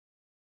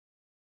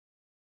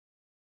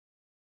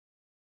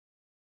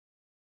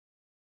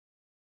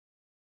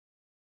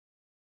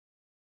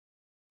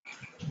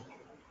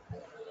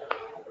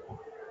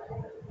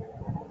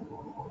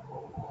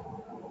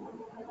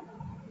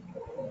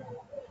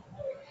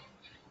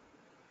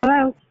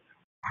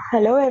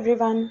Hello,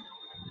 everyone.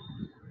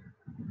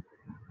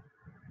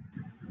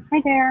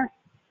 Hi there.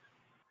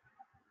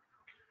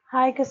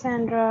 Hi,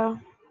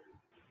 Cassandra.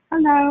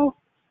 Hello.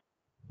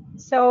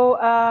 So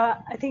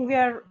I think we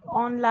are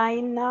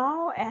online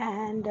now,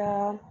 and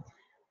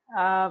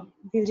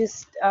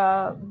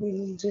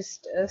we'll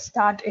just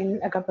start in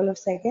a couple of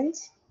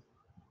seconds.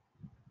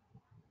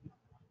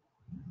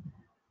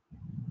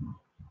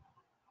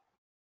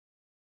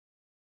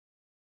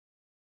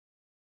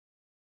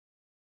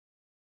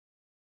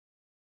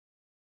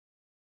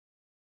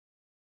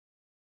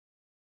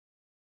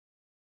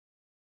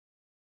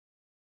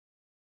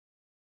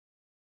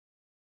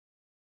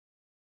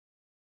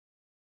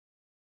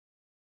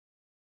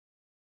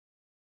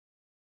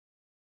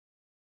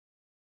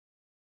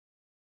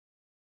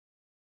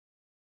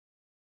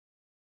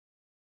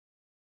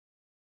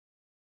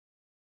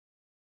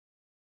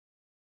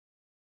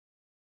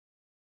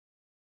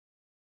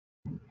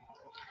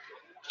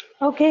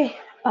 Okay.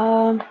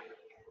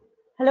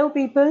 Hello,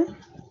 people.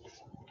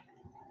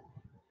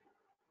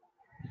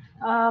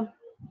 Uh,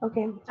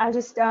 okay, I'll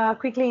just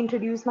quickly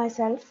introduce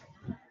myself.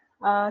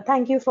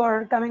 Thank you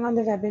for coming on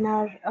the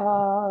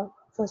webinar.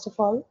 First of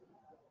all,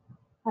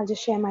 I'll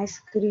just share my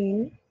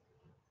screen.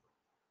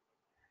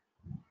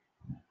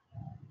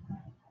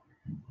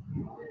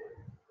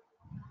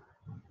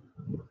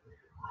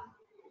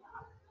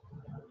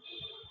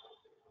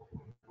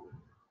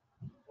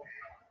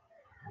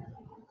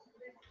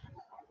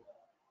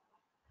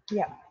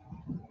 Yeah.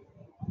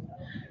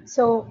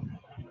 So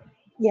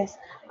yes.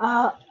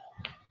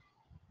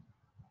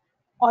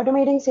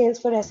 Automating sales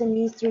for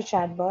SMEs through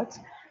chatbots.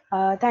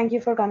 Thank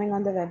you for coming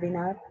on the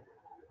webinar.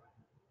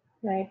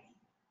 Right.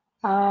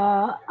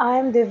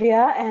 I'm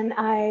Divya, and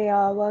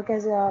I work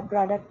as a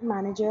product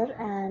manager,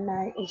 and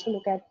I also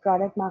look at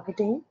product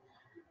marketing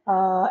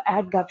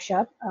at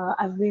gupshup.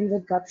 I've been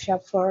with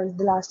gupshup for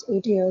the last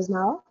 8 years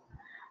now.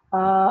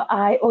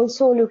 I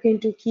also look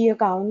into key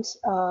accounts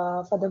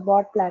for the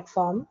bot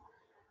platform.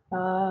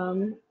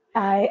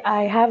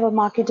 I have a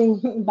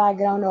marketing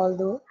background,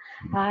 although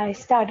I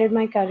started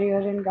my career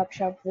in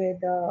gupshup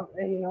with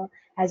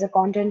as a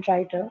content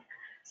writer.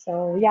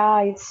 So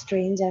yeah, it's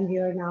strange I'm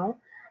here now.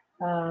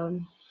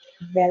 Um,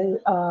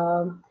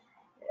 well,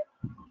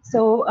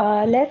 so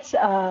let's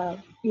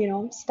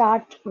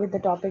start with the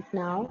topic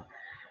now.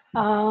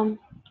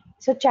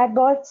 So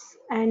chatbots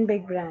and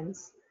big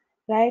brands,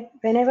 right?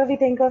 Whenever we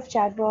think of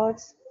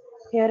chatbots,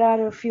 here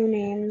are a few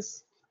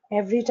names.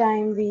 Every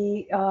time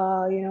we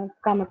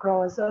come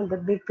across all the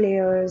big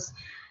players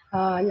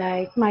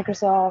like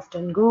Microsoft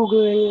and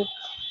Google,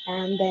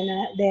 and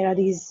then there are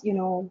these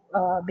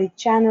big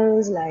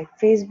channels like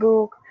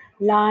Facebook,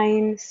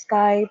 Line,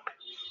 Skype,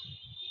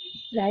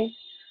 right?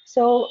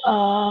 So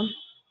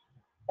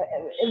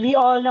we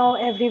all know,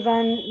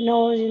 everyone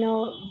knows,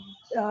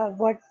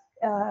 what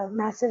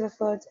massive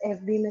efforts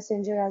FB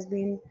Messenger has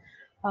been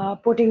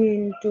putting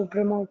in to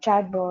promote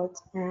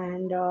chatbots,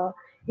 and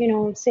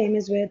same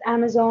is with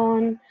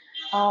Amazon.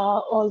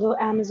 Although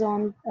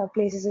Amazon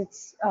places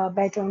its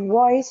bet on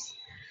voice,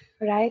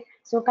 right?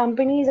 So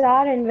companies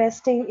are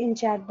investing in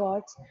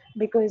chatbots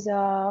because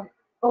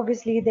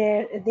obviously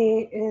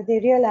they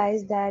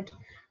realize that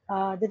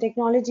the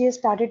technology has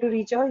started to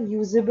reach a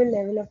usable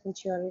level of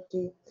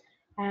maturity,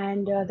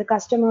 and the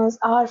customers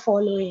are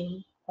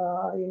following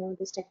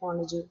this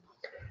technology.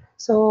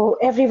 So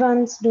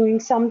everyone's doing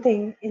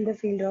something in the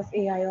field of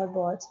AI or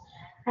bots,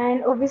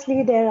 and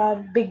obviously there are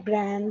big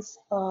brands.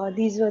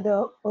 These were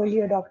the early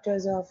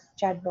adopters of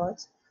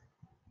chatbots,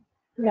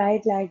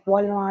 right? Like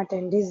Walmart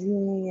and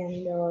Disney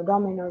and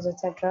Domino's,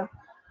 etc.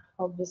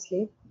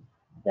 Obviously,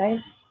 right?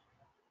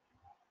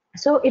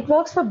 So it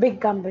works for big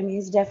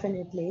companies,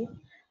 definitely.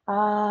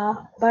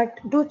 But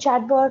do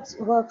chatbots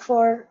work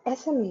for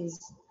SMEs,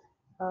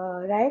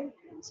 right?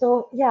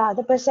 So yeah,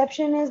 the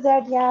perception is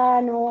that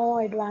yeah, no,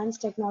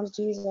 advanced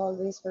technology is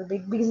always for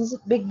big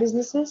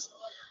businesses.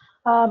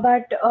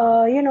 But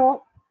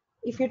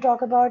if you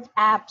talk about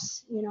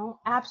apps,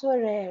 apps were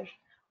rare.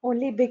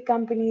 Only big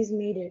companies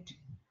made it.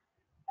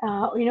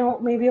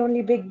 Maybe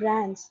only big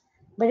brands.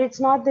 But it's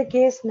not the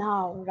case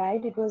now,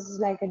 right? It was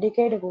like a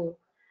decade ago.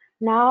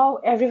 Now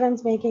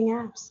everyone's making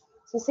apps.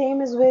 So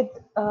same is with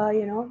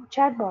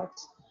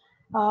chatbots.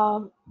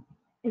 Um,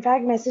 in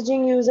fact,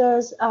 messaging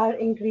users are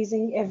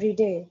increasing every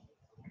day,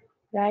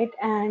 right?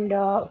 And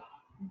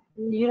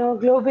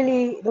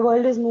globally, the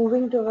world is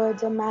moving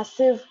towards a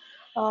massive,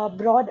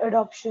 broad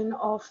adoption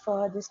of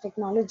this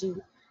technology.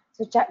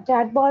 So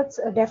chatbots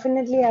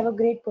definitely have a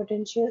great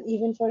potential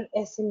even for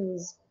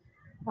SMEs,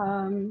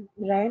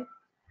 right?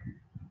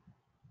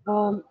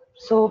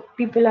 So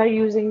people are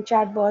using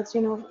chatbots,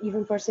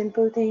 even for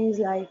simple things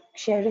like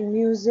sharing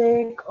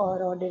music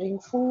or ordering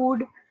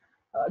food,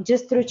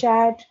 just through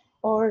chat,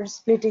 or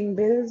splitting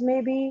bills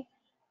maybe,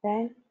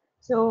 right?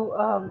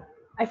 So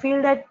I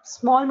feel that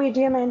small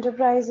medium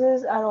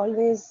enterprises are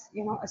always,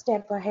 a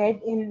step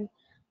ahead in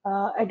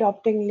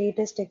adopting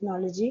latest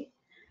technology.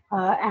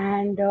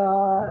 And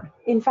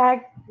in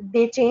fact,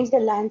 they change the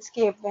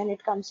landscape when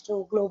it comes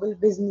to global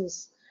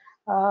business,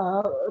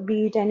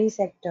 be it any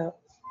sector.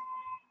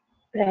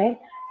 right?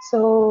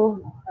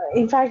 So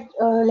in fact,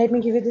 let me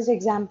give you this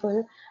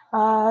example.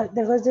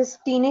 There was this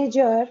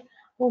teenager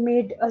who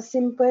made a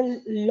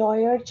simple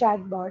lawyer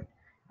chatbot.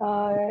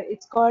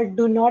 It's called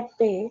Do Not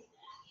Pay.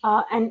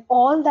 And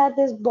all that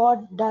this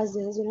bot does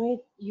is,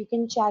 you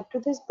can chat to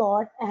this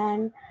bot,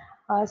 and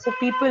so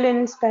people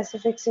in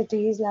specific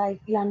cities like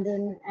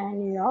London and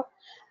New York,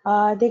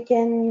 they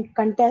can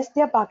contest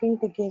their parking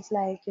tickets.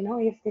 Like,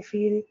 if they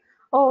feel,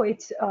 oh,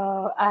 it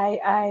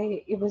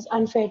was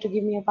unfair to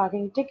give me a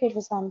parking ticket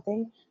for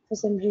something, for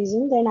some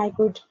reason, then I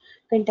could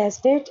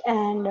contest it,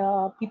 and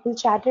people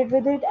chatted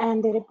with it,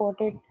 and they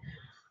reported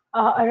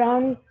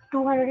around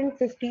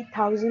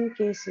 250,000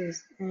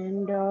 cases,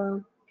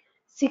 and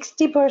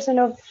 60%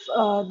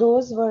 of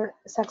those were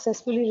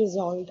successfully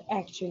resolved,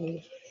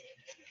 actually,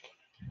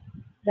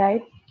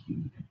 right?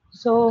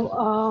 So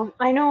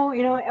I know,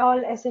 all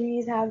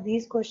SMEs have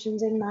these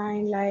questions in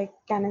mind, like,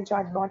 can a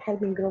chatbot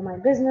help me grow my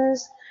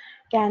business?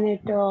 Can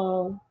it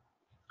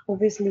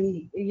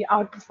obviously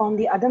outperform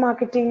the other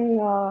marketing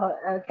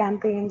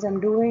campaigns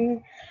I'm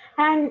doing?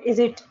 And is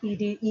it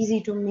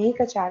easy to make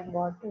a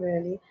chatbot,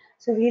 really?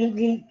 So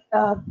we'll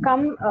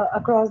come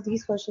across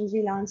these questions.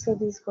 We'll answer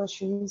these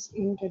questions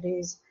in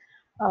today's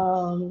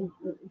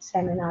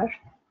seminar,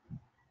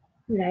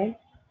 right?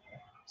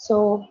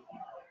 So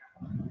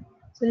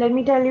so let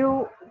me tell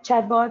you,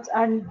 chatbots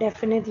are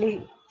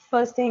definitely,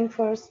 first thing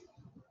first,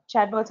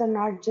 chatbots are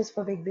not just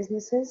for big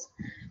businesses,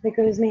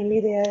 because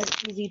mainly they are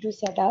easy to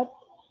set up.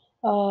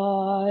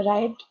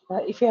 Right?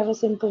 If you have a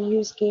simple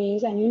use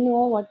case and you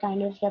know what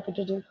kind of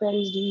repetitive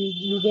queries do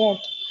you get,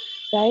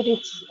 right?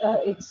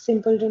 It's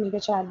simple to make a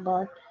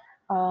chatbot.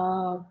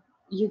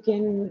 You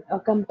can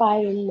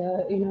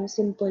compile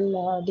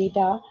simple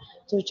data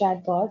through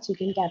chatbots. You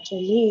can capture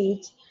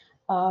leads,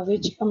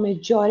 which a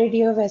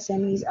majority of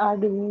SMEs are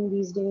doing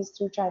these days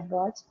through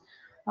chatbots,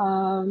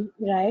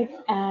 right?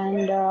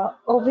 And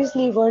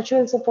obviously,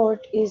 virtual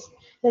support is,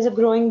 there's a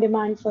growing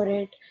demand for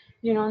it.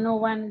 No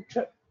one,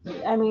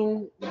 I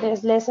mean,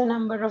 there's lesser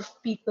number of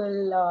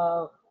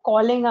people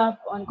calling up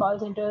on call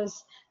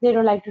centers. They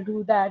don't like to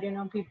do that.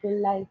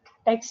 People like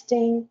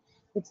texting.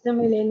 It's the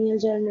millennial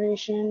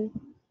generation,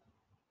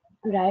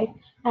 right?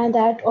 And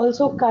that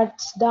also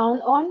cuts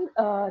down on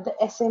the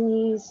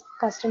SMEs,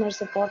 customer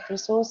support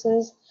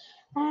resources,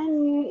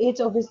 and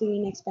it's obviously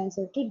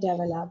inexpensive to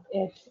develop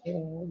if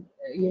you're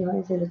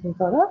looking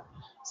for a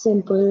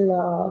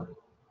simple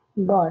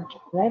bot,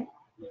 right?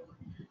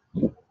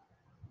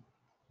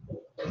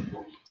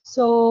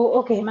 So,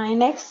 okay, my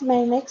next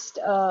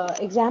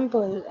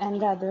example,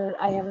 and rather,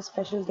 I have a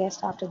special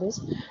guest after this,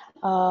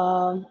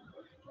 um,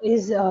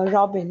 is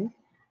Robin.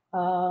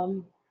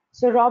 Um,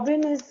 so,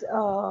 Robin is,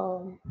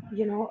 the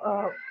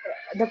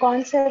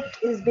concept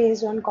is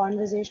based on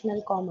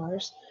conversational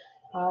commerce,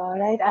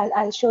 right?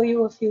 I'll show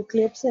you a few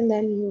clips, and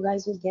then you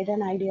guys will get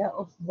an idea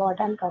of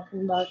what I'm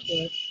talking about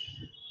here.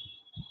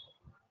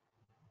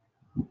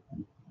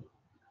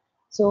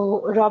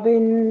 So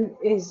Robin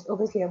is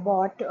obviously a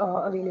bot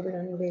available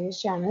on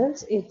various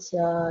channels. It's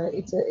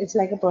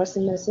like a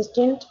personal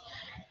assistant.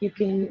 You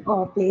can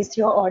place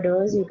your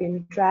orders. You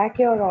can track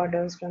your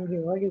orders from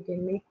here. You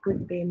can make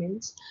quick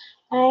payments,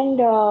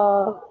 and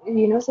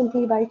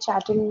simply by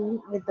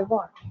chatting with the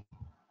bot.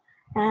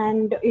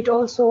 And it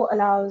also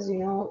allows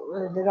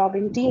the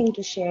Robin team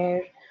to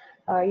share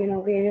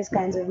various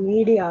kinds of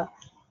media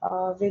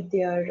with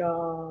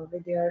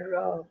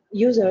their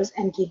users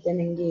and keep them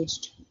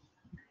engaged,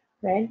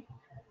 right?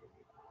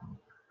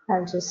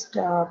 I'll just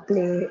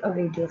play a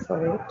video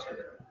for it.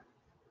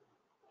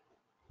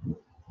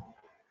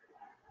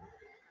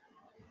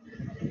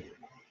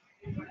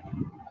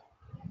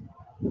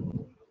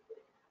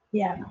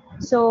 Yeah.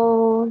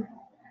 So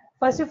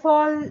first of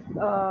all,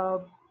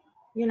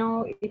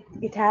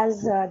 it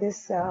has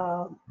this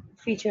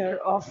feature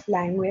of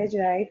language,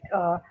 right?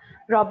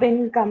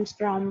 Robin comes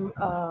from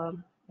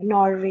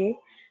Norway,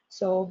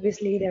 so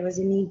obviously there was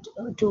a need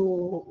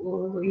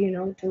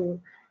to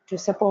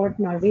support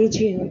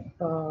Norwegian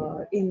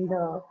in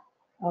the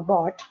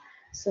bot.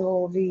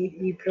 So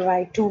we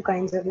provide two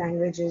kinds of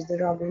languages. The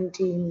Robin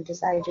team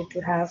decided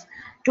to have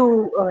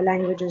two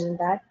languages in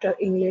that,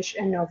 English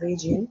and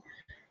Norwegian,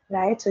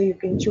 right? So you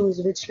can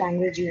choose which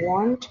language you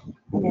want,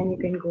 and then you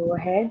can go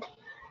ahead,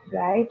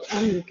 right?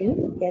 And you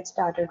can get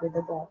started with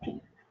the bot.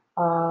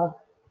 Uh,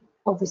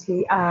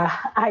 Obviously,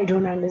 I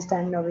don't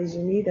understand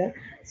Norwegian either,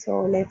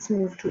 so let's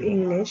move to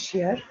English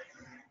here.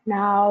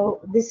 Now,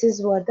 this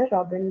is what the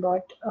Robin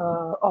bot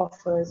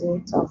offers.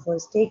 It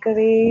offers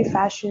takeaway,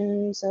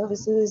 fashion,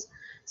 services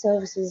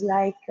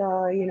like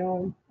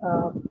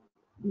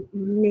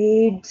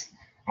maids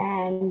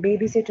and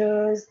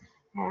babysitters,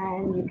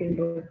 and you can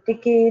book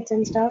tickets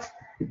and stuff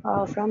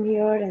from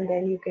here, and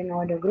then you can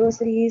order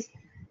groceries,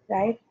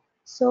 right?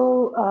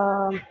 So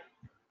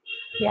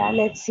yeah,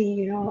 let's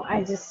see.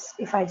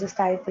 If I just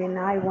type in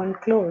I want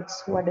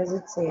clothes, what does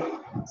it say?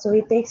 So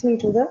it takes me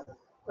to the,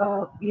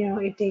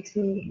 it takes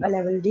me a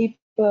level deeper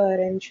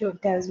and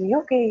tells me,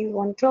 okay, you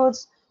want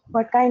clothes.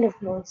 What kind of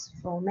clothes?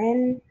 For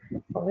men,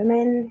 for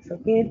women, for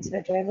kids,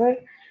 whatever.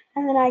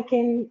 And then I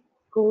can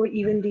go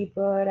even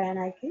deeper and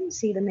I can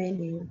see the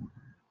menu,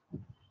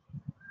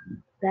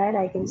 right?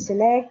 I can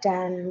select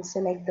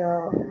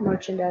the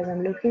merchandise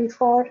I'm looking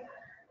for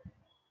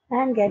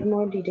and get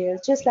more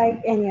details, just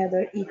like any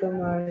other a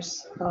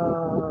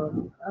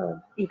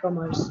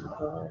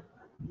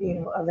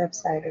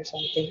website or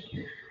something.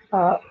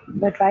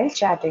 But while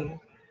chatting,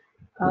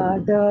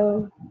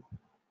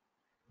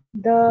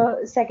 the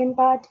second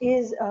part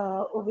is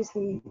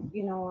obviously,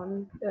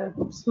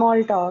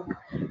 small talk.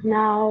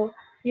 Now,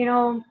 you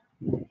know,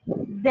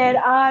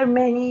 there are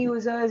many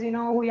users,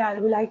 who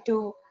like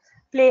to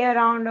play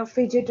around or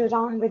fidget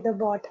around with the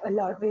bot a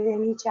lot, with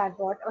any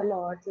chatbot a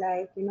lot,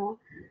 like,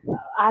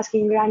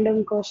 asking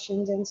random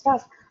questions and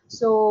stuff.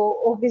 So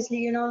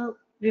obviously,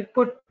 we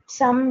put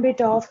some bit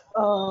of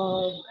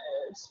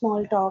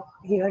small talk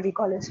here. We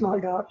call it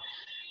small talk,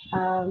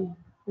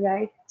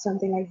 right?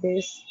 Something like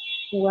this: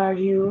 who are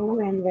you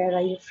and where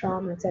are you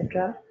from,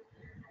 etc.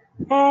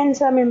 And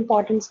some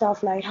important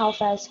stuff like how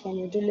fast can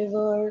you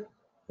deliver,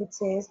 it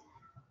says.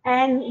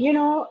 And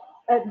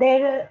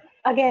there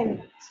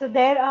again, so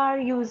there are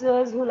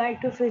users who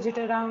like to fidget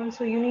around,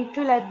 so you need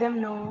to let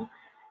them know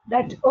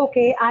that,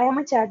 okay, I am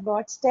a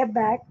chatbot, step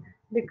back,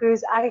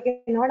 because I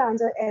cannot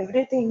answer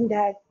everything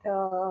that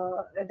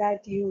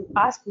you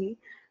ask me.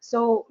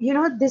 So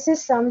this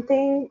is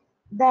something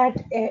that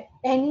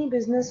any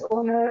business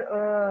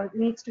owner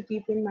needs to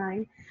keep in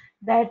mind,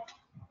 that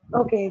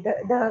okay,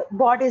 the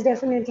bot is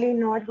definitely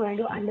not going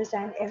to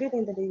understand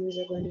everything that the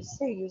user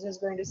is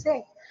going to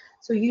say.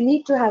 So you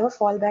need to have a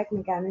fallback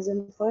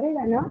mechanism for it,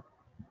 and a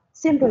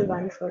simple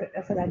one for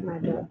that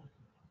matter.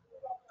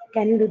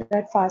 Can you do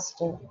that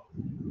faster?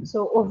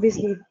 So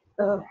obviously,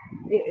 uh,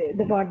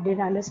 the bot did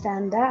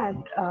understand that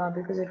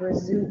because it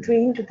was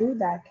trained to do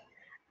that.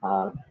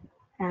 Uh,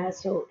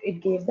 so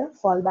it gave the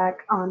fallback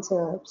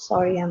answer.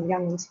 Sorry, I'm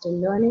young and still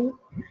learning.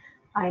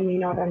 I may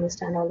not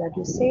understand all that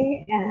you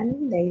say,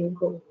 and there you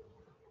go.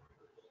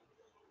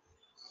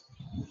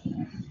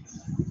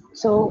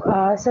 So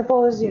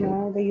suppose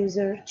the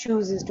user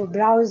chooses to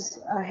browse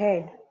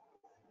ahead,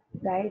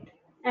 right?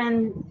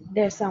 And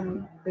there's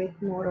some bit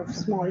more of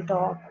small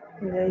talk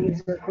the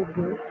user could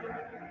do,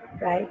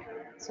 right?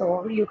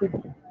 So you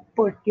could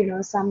put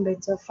some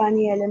bits of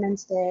funny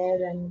elements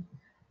there, and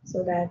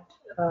so that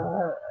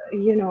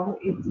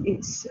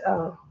it's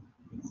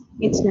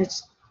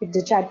not,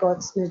 the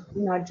chatbot's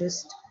not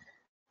just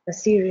a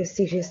serious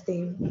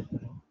thing.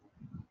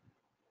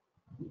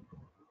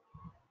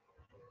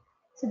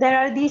 So there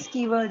are these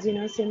keywords,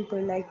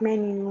 simple like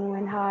menu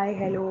and hi,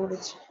 hello,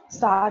 which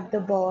start the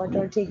bot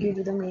or take you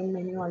to the main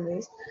menu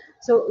always.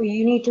 So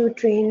you need to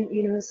train,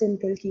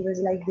 simple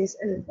keywords like this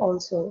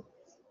also.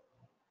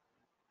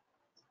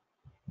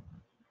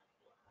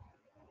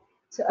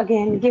 So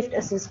again, gift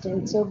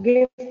assistant. So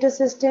gift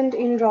assistant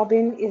in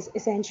Robin is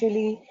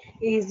essentially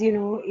is,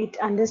 it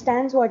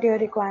understands what your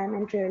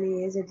requirement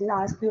really is. It will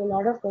ask you a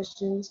lot of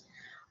questions.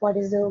 What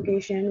is the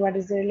occasion? What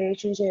is the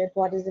relationship?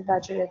 What is the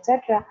budget,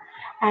 etc.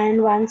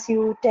 And once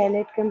you tell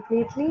it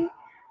completely,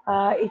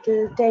 it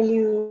will tell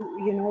you,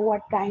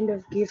 what kind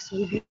of gifts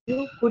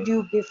could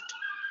you gift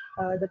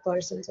the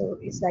person. So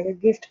it's like a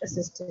gift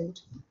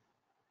assistant,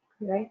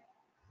 right?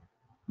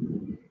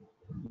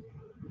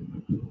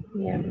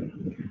 Yeah.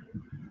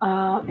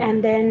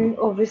 And then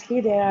obviously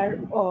there are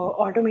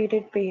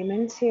automated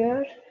payments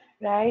here,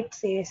 right?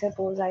 Say,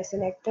 suppose I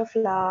select a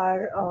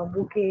flower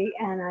bouquet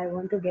and I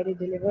want to get it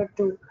delivered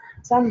to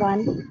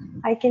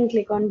someone, I can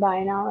click on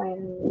buy now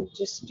and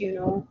just,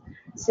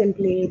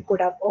 simply put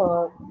up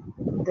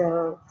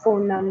the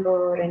phone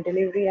number and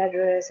delivery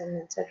address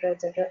and etc.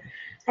 etc.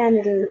 And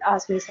it'll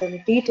ask me some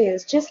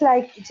details, just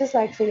like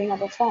filling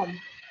up a form,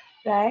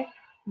 right?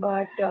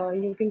 But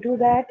you can do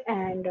that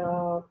and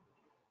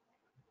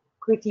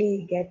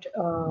quickly get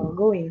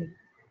going,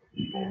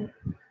 and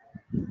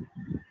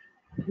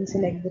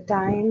select the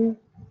time.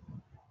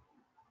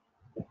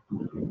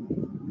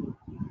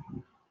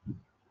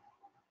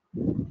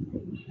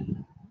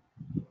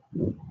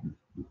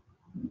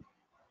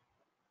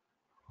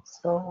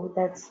 So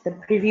that's the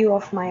preview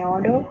of my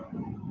order.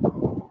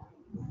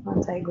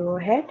 Once I go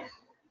ahead,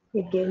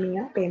 it gave me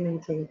a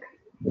payment link.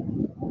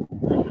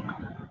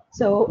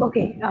 So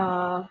okay,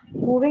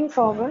 moving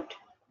forward,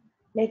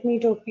 let me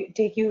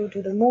take you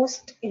to the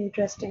most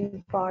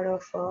interesting part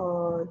of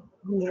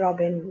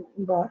Robin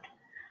bot.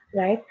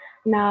 Right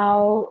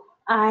now,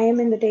 I am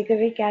in the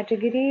takeaway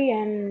category,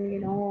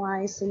 and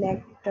I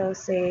select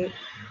say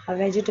a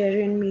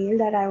vegetarian meal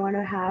that I want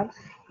to have.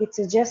 It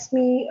suggests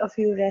me a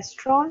few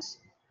restaurants,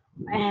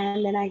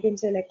 and then I can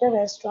select a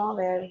restaurant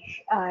where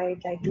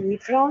I'd like to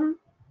eat from,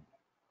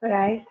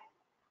 right?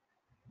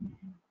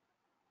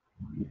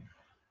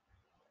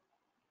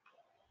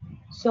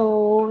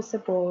 So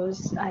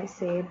suppose I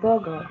say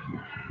burger.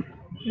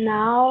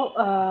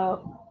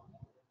 Now,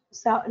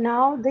 so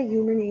now the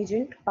human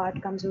agent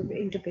part comes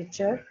into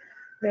picture,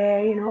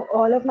 where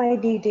all of my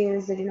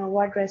details, that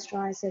what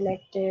restaurant I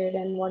selected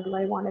and what do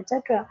I want,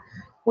 etc.,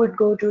 would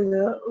go to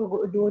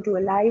a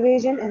live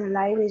agent, and a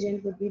live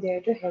agent would be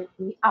there to help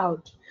me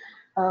out.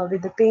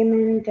 with the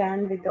payment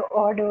and with the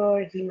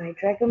order. He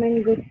might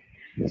recommend good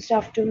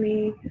stuff to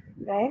me,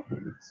 right?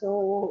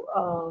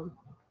 So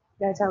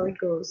that's how it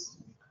goes.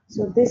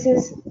 So this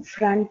is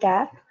front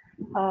app,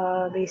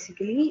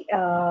 basically,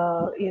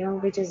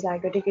 which is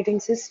like a ticketing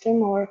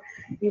system, or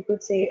you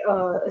could say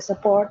a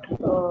support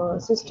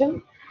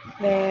system,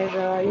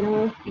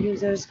 where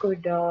users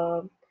could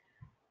the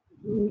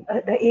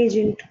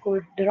agent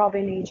could, the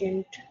Robin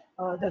agent,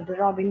 the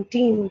Robin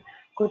team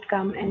could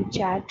come and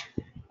chat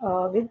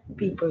with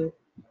people,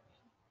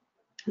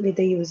 with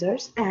the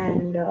users,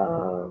 and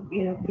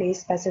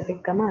place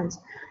specific commands.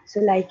 So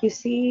like you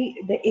see,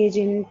 the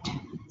agent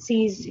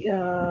sees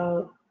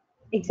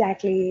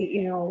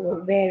exactly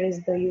where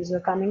is the user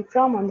coming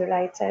from. On the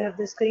right side of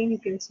the screen you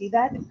can see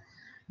that,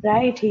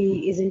 right?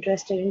 He is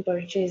interested in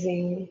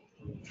purchasing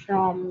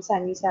from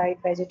Sunnyside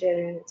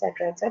vegetarian,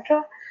 etc.,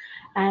 etc.,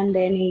 and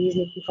then he is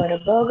looking for a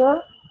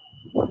burger,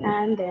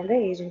 and then the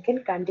agent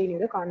can continue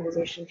the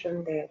conversation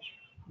from there.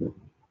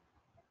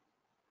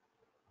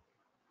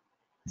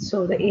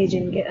 So the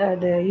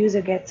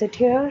user gets it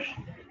here,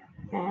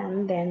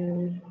 and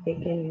then they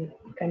can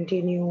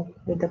continue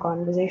with the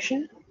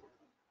conversation.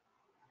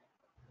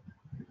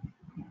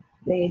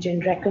 The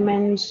agent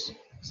recommends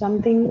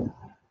something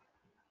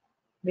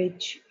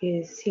which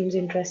seems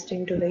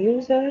interesting to the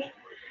user.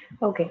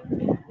 Okay,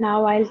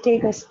 now I'll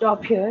take a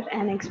stop here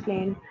and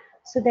explain.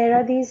 So there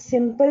are these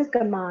simple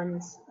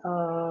commands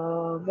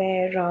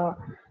where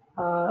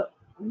uh,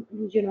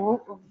 you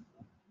know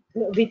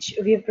which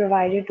we have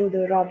provided to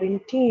the Robin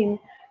team.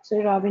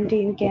 So Robin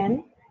team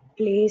can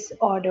place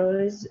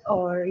orders,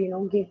 or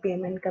give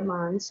payment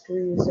commands to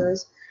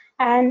users,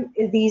 and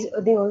these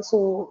they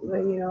also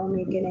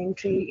make an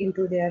entry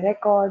into their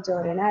records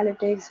or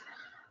analytics,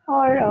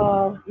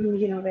 or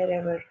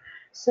wherever.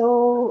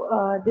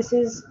 So this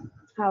is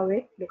how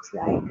it looks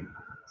like.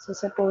 So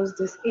suppose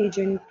this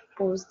agent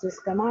posts this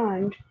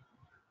command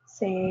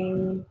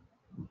saying,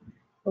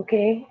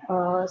 okay,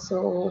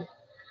 so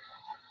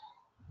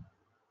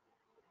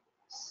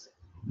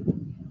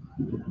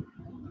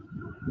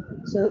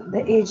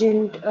the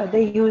agent,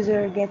 the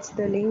user gets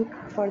the link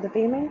for the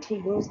payment.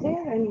 He goes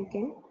there and you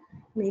can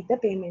make the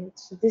payment.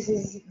 So this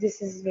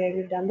is where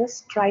we've done the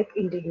Stripe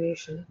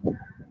integration.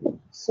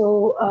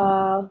 So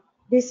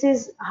this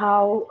is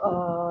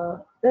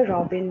how the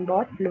Robin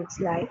bot looks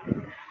like.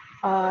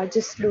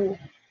 Just to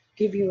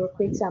give you a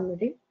quick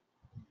summary,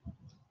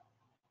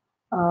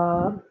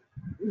 uh,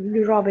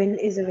 Robin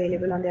is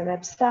available on their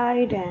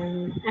website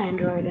and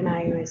Android and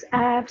iOS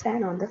apps,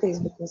 and on the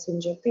Facebook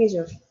Messenger page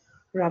of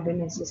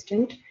Robin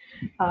Assistant.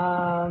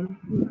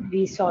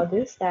 We saw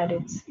this, that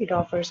it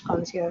offers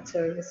concierge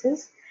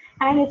services,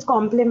 and it's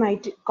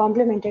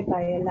complemented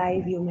by a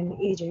live human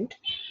agent,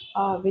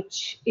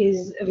 which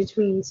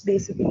means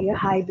basically a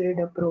hybrid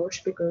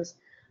approach, because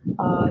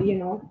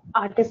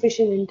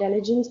artificial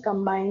intelligence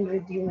combined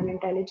with human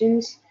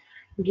intelligence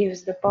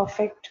gives the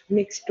perfect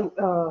mix to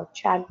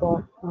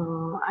chatbot,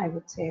 I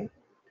would say,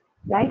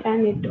 right?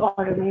 And it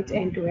automates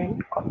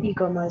end-to-end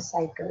e-commerce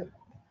cycle.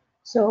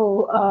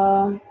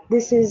 So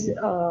this is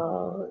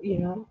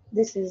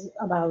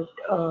about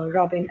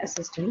Robin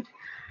Assistant.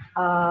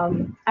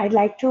 I'd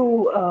like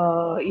to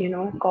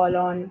call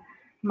on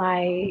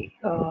my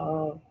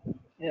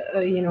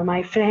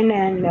my friend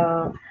and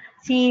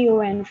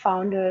CEO and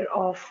founder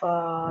of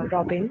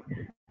Robin,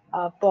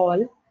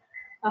 Paul.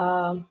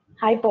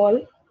 Hi,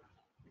 Paul.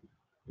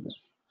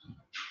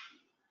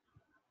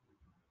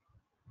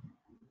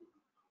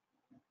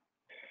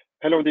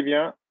 Hello,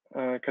 Divya.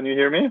 Can you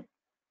hear me?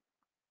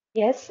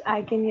 Yes,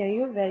 I can hear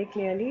you very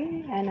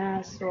clearly,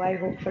 and so I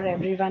hope for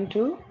everyone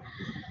too.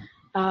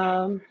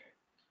 Um,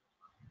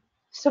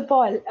 so,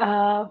 Paul,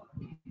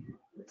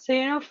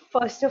 so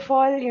first of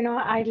all,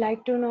 I'd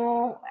like to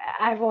know.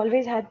 I've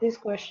always had this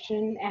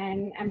question,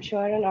 and I'm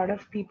sure a lot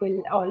of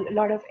people, or a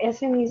lot of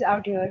SMEs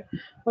out here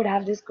would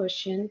have this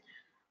question.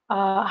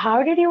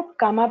 How did you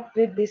come up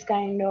with this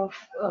kind of,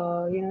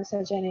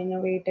 such an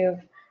innovative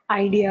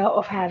idea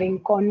of having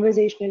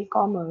conversational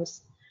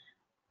commerce?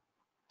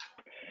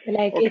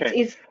 Like Okay.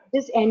 it's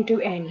just end to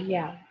end,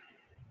 yeah.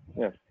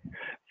 Yes.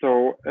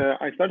 So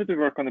I started to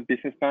work on a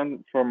business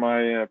plan for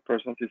my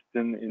personal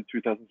assistant in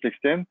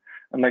 2016,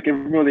 and like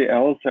everybody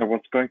else, I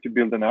was going to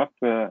build an app,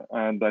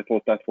 and I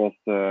thought that was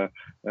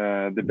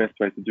the best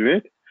way to do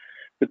it.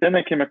 But then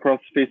I came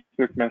across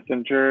Facebook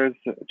Messenger's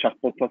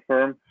chatbot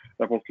platform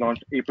that was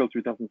launched April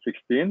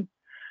 2016,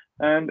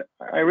 and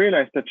I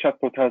realized that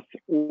chatbot has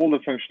all the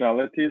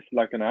functionalities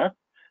like an app,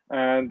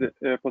 and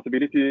a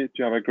possibility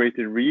to have a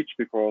greater reach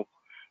because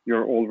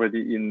you're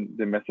already in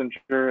the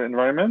messenger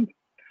environment.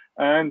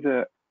 And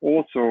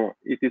also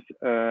it is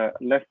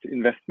less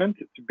investment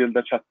to build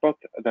a chatbot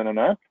than an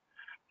app.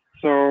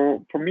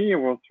 So for me, it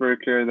was very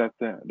clear that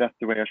that's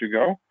the way I should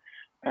go.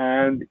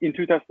 And in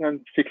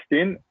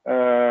 2016,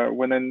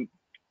 when I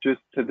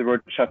just said the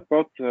word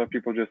chatbot,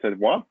 people just said,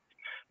 what?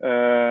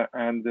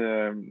 And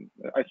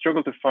I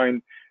struggled to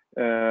find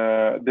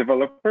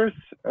developers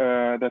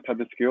that had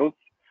the skills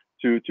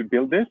to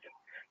build this.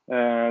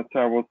 So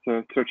I was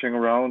searching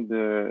around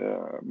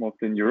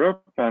mostly in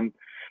Europe, and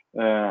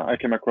I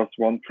came across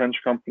one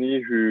French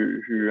company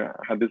who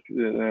had this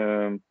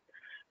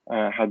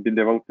had been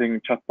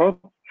developing chatbots,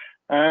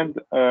 and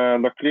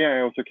luckily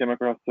I also came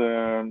across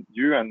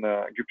you and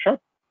gupshup.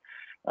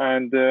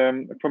 And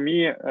for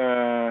me,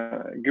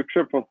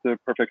 gupshup was the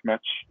perfect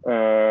match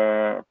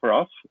for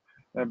us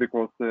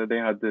because they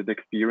had the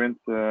experience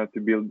to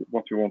build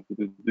what we wanted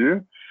to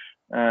do,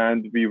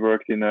 and we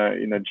worked in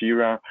a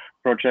Jira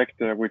project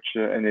which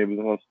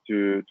enabled us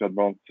to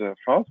advance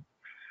fast.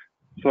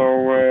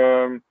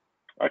 So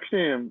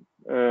actually,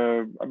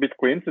 a bit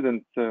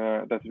coincidence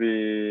that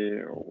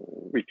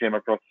we came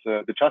across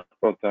the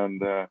chatbot,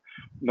 and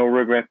no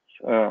regrets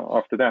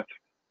after that.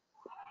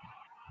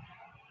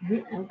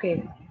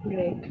 Okay,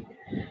 great.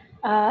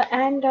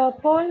 And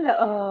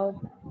Paul,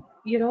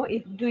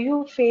 do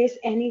you face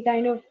any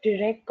kind of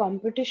direct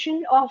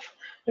competition of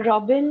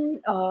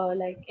Robin,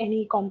 like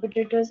any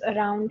competitors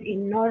around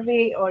in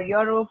Norway or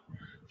Europe,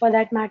 for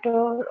that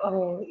matter,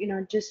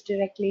 just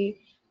directly,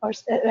 or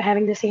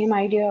having the same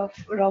idea of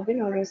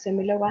Robin or a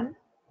similar one?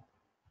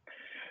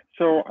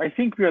 So I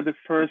think we are the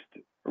first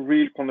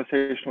real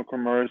conversational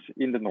commerce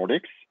in the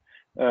Nordics,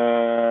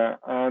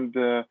 and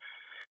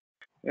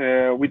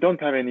we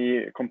don't have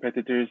any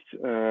competitors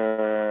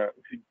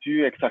who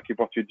do exactly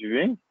what we're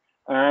doing,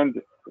 and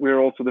we're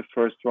also the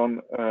first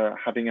one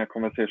having a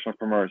conversational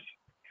commerce.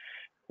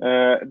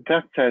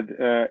 That said,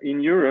 in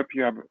Europe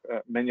you have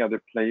many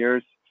other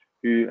players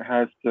who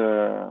has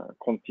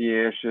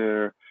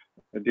concierge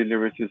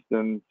delivery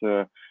systems,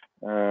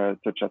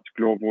 such as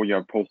Glovo, you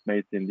have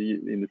Postmates in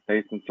the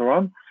States, and so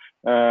on.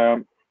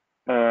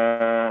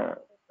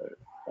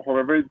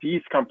 However,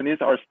 these companies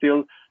are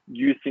still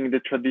using the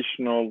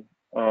traditional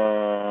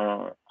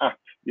app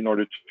in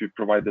order to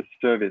provide the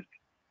service.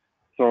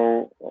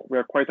 So we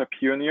are quite a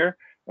pioneer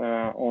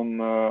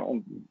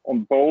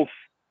on both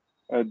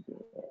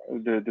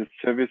the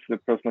service, the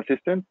personal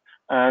assistant,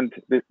 and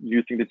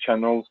using the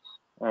channel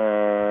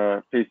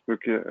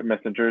Facebook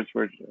messengers,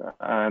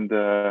 and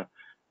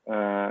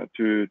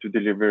to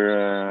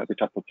deliver the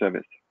chatbot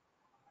service.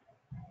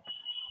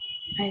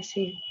 I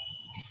see.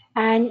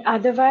 And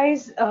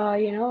otherwise,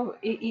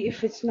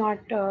 if it's not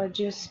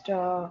just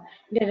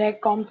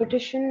direct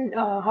competition,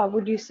 how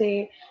would you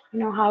say,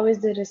 how is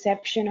the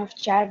reception of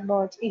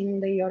chatbots in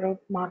the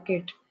Europe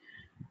market,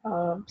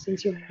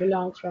 since you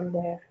belong from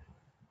there?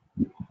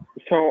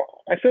 So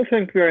I still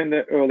think we are in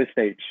the early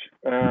stage.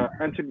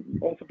 And to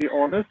also be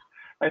honest,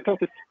 I thought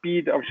the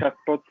speed of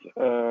chatbots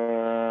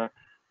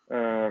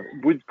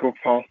would go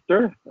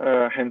faster,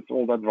 hence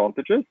all the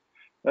advantages.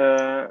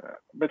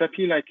 But I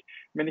feel like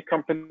many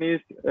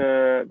companies,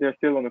 they're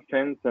still on the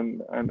fence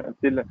and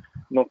still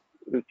not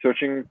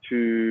searching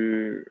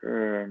to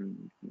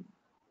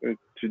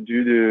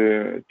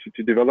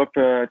develop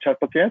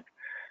chatbot yet.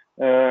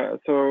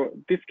 So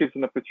this gives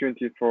an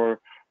opportunity for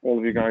all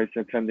of you guys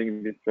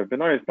attending this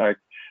webinar. It's like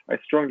I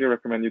strongly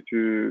recommend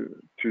you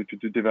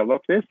to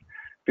develop this,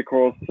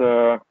 because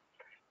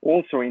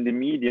also in the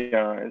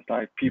media, it's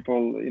like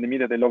people in the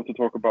media, they love to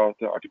talk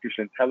about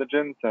artificial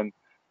intelligence and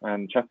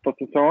chatbots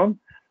and so on.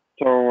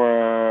 So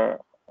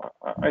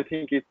I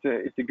think it's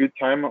a good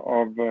time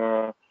of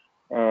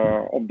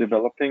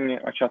developing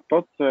a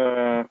chatbot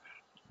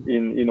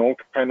in all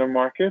kind of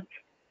markets.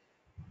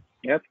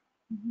 Yes.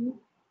 Mhm.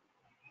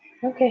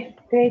 Okay,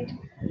 great.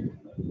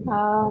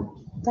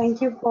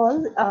 Thank you, Paul.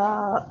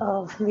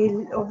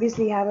 We'll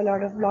obviously have a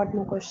lot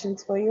more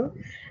questions for you,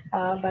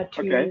 but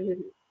Okay.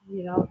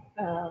 we'll,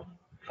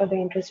 for the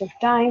interest of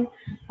time,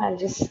 I'll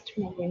just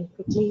move in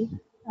quickly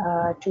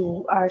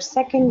to our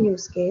second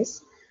use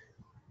case,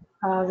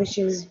 which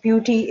is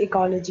beauty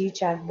ecology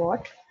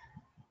chatbot,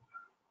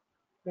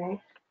 right?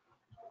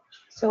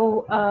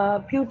 So,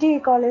 Beauty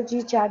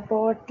Ecology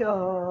chatbot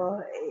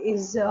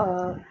is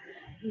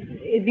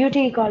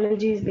Beauty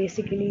Ecology is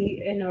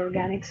basically an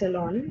organic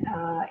salon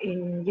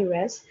in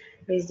US,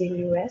 based in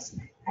US,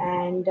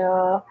 and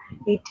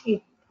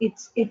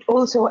it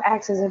also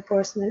acts as a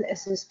personal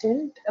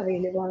assistant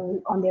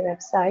available on their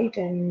website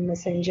and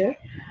Messenger.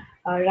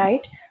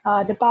 Right.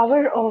 The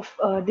power of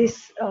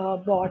this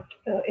bot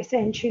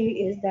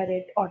essentially is that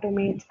it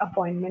automates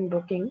appointment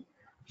booking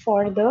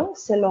for the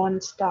salon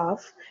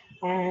staff,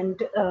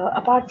 and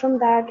apart from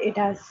that, it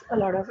has a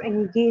lot of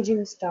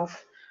engaging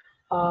stuff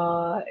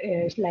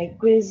like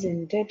quiz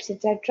and tips,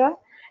 etc.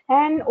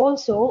 And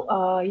also,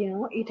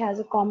 it has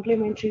a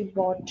complimentary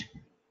bot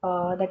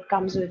that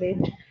comes with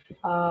it,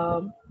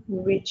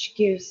 which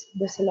gives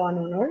the salon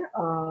owner,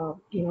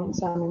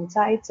 some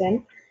insights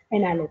and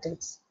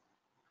analytics.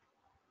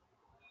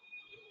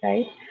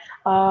 Right.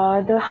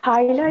 The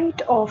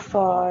highlight of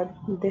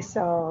this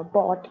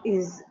bot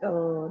is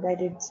that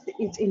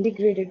it's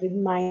integrated with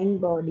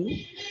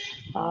MindBody,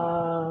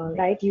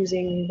 right,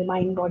 using the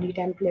MindBody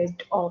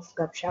template of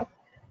gupshup,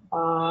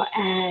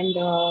 and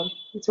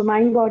so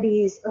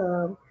MindBody is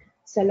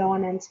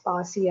salon and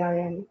spa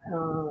CRM,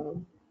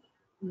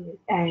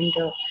 and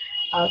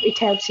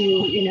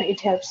it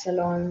helps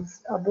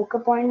salons book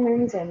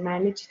appointments and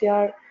manage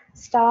their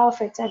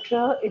staff,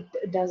 etc. It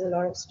does a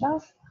lot of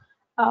stuff.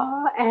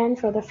 And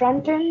for the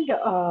front end,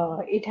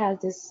 it has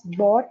this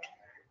bot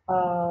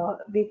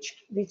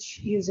which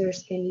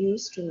users can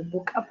use to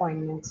book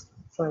appointments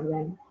for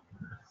them.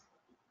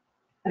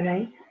 All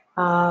right.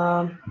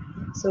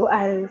 So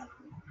I'll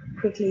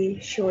quickly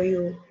show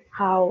you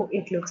how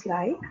it looks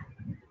like.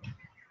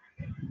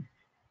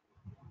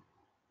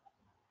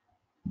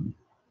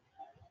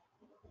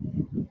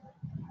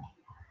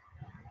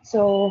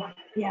 So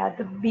yeah,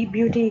 the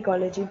Beauty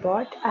Ecology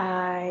bot,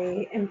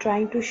 I am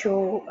trying to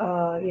show,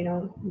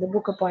 the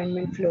book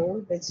appointment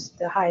flow. That's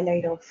the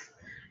highlight of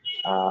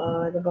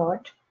the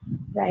bot,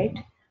 right?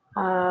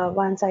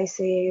 Once I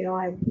say,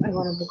 I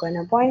want to book an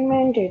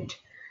appointment, it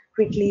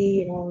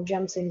quickly,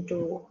 jumps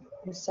into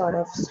this sort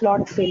of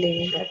slot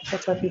filling.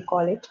 That's what we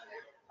call it.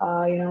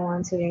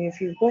 Answering a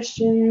few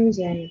questions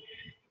and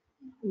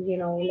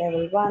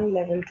level one,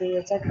 level two,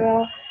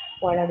 etc.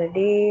 What are the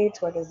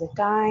dates? What is the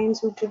time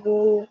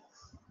suitable?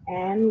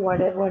 And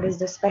what is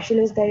the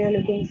specialist that you're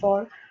looking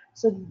for?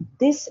 So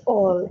this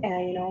all,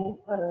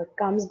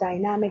 comes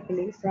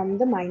dynamically from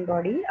the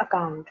MindBody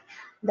account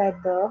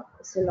that the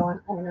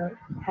salon owner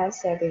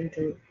has set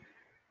into,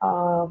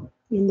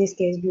 in this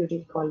case,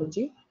 Beauty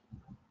Ecology,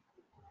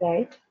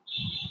 right?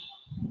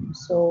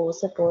 So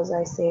suppose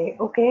I say,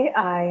 okay,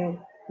 I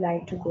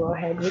like to go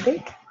ahead with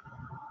it.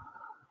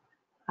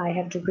 I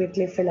have to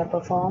quickly fill up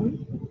a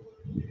form,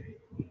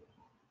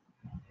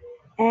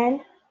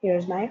 and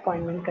here's my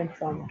appointment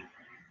confirmed.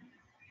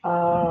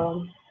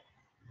 Um,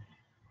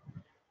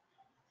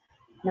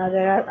 Now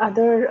there are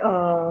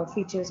other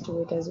features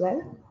to it as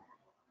well.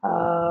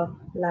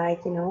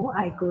 Like,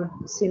 I could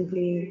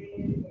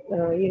simply,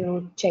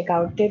 check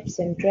out tips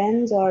and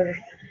trends, or,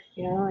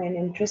 an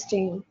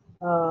interesting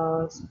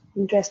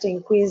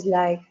quiz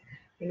like,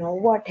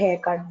 what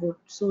haircut would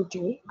suit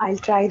you. I'll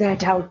try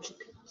that out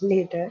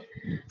later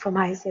for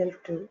myself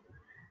too,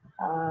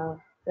 uh,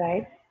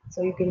 right?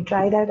 So you can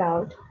try that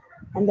out.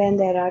 And then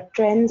there are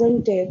trends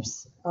and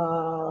tips,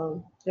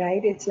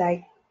 right? It's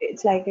like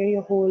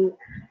your whole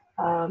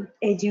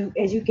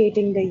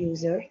educating the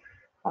user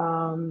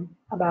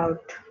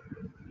about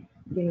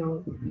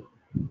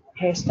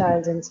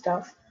hairstyles and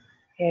stuff,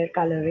 hair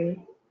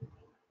coloring,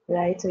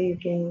 right? So you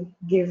can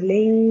give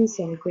links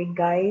and quick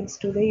guides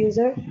to the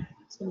user,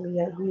 so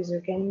the user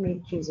can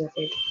make use of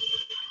it.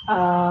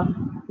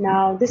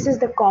 Now, this is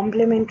the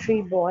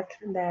complementary bot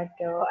that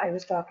I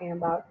was talking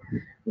about.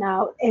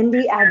 Now,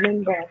 MB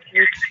admin bot,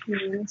 which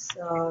means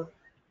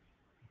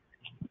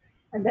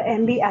the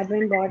MB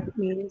admin bot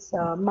means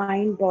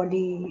mind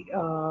body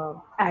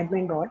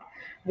admin bot,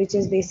 which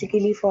is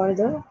basically for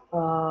the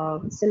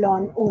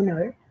salon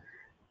owner.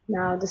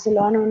 Now, the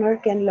salon owner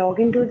can log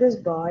into this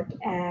bot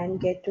and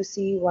get to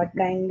see what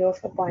kind of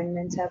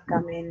appointments have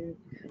come in,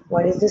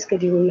 what is the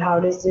schedule, how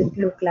does it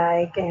look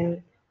like,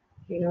 and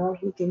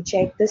he can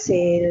check the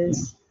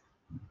sales,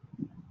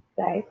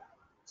 right?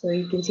 So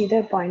you can see the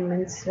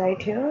appointments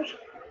right here,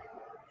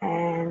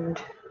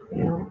 and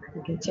you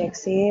can check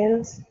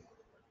sales.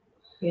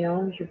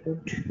 You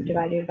could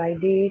divide it by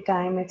day,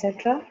 time,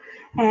 etc.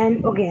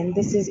 And again,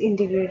 this is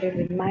integrated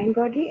with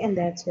MindBody, and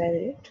that's where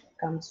it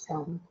comes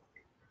from.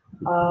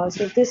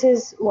 So this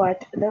is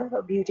what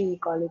the Beauty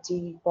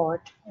Ecology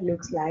bot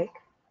looks like.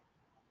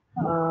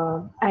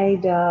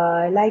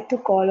 I'd like to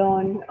call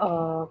on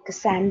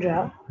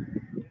Kassandra,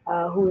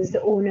 who is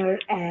the owner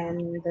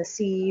and the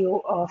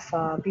CEO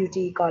of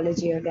Beauty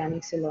Ecology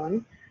Organic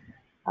Salon.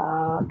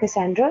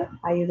 Kassandra,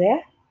 are you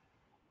there?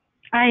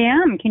 I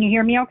am. Can you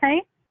hear me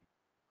okay?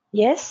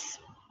 Yes,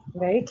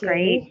 very Great.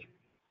 clearly.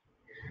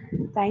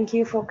 Thank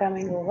you for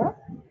coming over.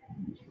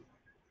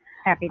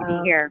 Happy to be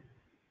Uh, here.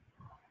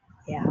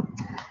 yeah.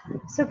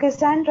 So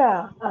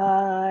Cassandra,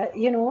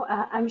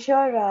 I'm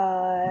sure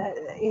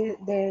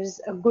there's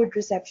a good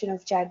reception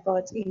of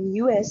chatbots in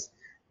US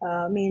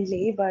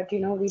mainly, but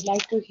we'd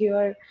like to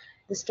hear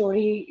the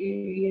story,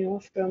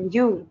 from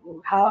you.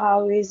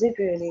 How is it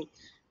really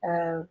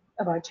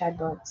about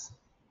chatbots?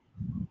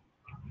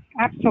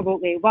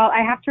 Absolutely. Well,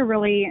 I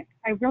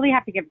really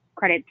have to give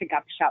credit to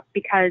Gupshup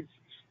because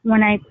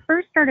when I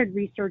first started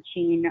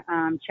researching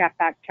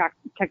chatbot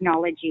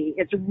technology,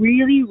 it's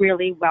really,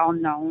 really well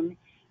known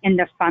in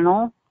the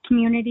funnel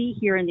community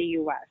here in the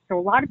U.S. So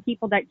a lot of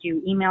people that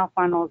do email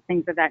funnels,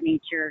 things of that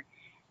nature,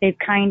 they've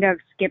kind of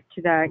skipped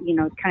to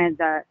kind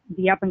of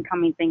the up and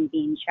coming thing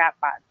being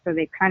chatbots. So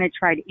they've kind of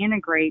tried to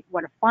integrate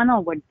what a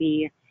funnel would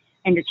be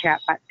into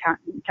chatbot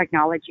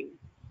technology.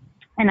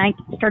 And I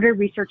started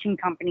researching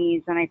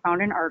companies, and I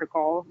found an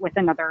article with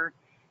another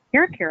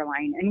hair care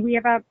line. And we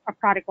have a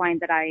product line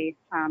that I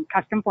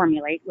custom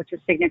formulate, which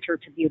is signature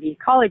to Beauty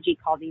Ecology,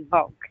 called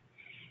Evoke.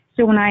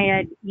 So when I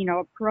had,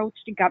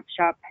 approached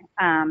Gupshup,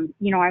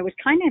 I was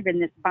kind of in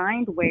this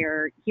bind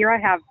where here I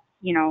have,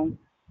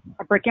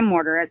 a brick and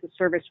mortar as a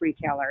service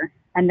retailer,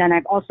 and then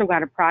I've also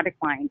got a product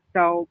line.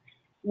 So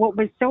what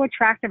was so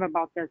attractive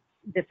about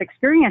this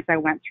experience I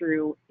went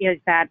through is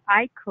that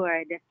I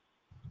could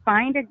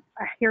find a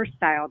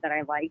hairstyle that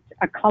I liked,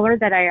 a color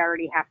that I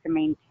already have to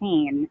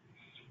maintain,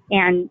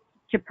 and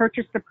to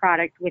purchase the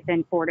product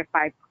within 4 to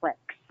 5 clicks.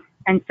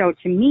 And so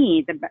to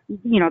me,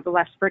 the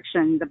less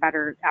friction, the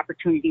better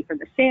opportunity for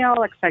the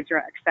sale, et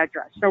cetera, et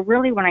cetera. So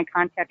really when I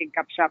contacted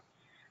gupshup,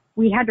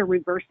 we had to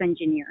reverse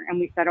engineer, and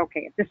we said,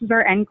 okay, if this is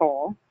our end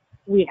goal,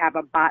 we have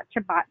a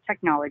bot-to-bot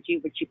technology,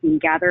 which you can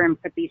gather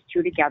and put these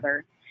two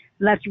together.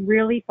 Let's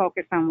really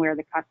focus on where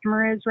the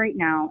customer is right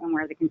now and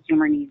where the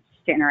consumer needs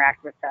to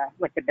interact with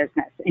the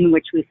business, in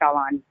which we fell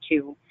on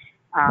to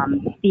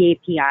the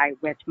API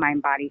with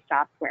MindBody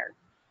software.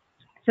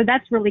 So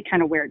that's really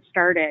kind of where it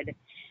started.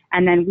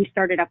 And then we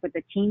started up with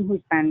a team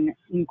who's been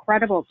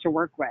incredible to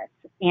work with.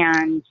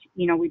 And,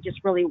 we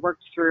just really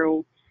worked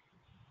through,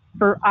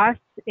 for us,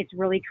 it's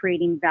really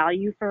creating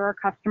value for our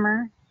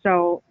customer.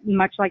 So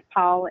much like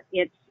Pål,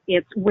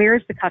 it's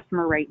where's the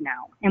customer right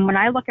now? And when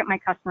I look at my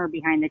customer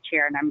behind the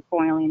chair and I'm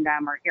foiling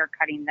them or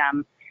haircutting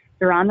them,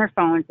 they're on their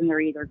phones and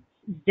they're either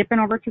dipping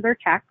over to their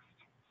text,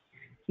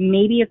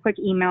 maybe a quick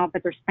email,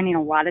 but they're spending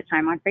a lot of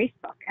time on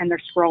Facebook and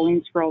they're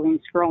scrolling.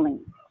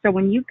 So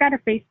when you've got a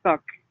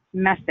Facebook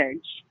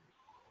message,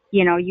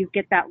 you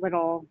get that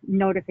little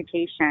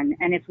notification,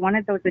 and it's one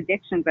of those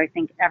addictions I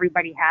think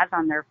everybody has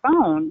on their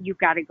phone. You've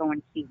got to go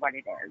and see what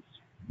it is.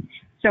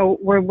 So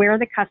we're where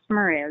the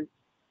customer is.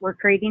 We're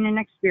creating an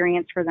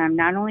experience for them,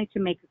 not only to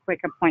make a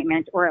quick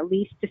appointment or at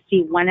least to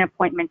see when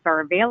appointments are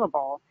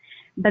available,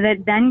 but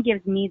it then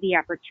gives me the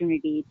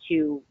opportunity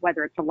to,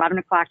 whether it's 11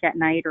 o'clock at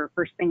night or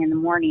first thing in the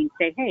morning,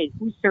 say, hey,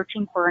 who's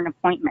searching for an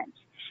appointment?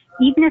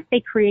 Even if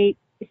they create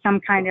some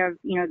kind of,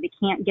 they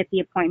can't get the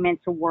appointment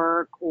to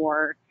work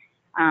or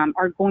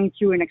are going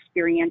through an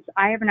experience,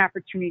 I have an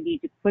opportunity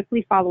to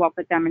quickly follow up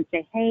with them and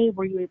say, hey,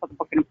 were you able to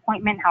book an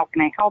appointment? How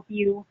can I help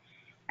you?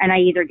 And I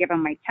either give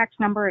them my text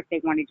number if they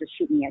want to just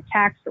shoot me a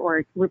text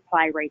or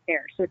reply right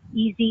there. So it's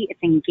easy,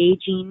 it's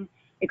engaging,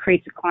 it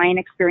creates a client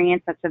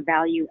experience that's a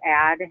value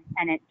add,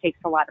 and it takes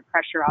a lot of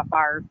pressure off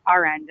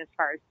our end as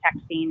far as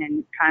texting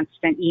and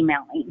constant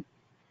emailing.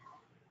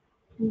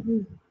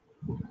 Mm-hmm.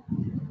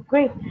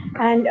 Great.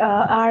 And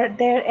are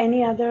there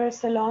any other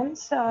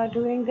salons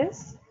doing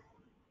this?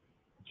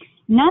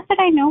 Not that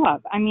I know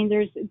of. I mean,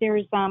 there's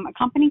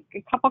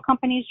a couple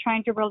companies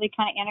trying to really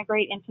kind of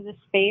integrate into this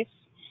space,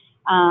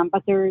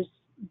 but there's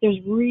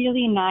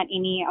really not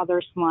any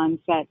other salons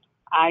that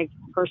I've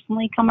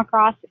personally come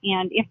across.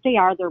 And if they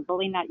are, they're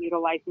really not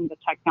utilizing the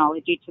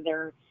technology to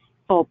their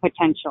full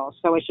potential.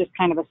 So it's just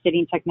kind of a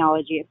sitting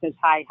technology. It says,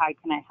 hi, how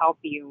can I help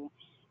you?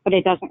 But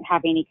it doesn't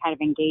have any kind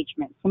of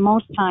engagement. So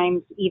most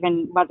times,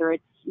 even whether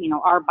it's,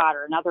 our bot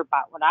or another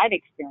bot, what I'd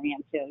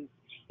experience is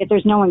if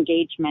there's no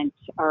engagement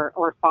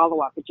or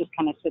follow-up, it just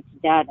kind of sits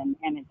dead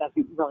and it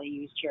doesn't really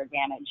use to your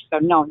advantage. So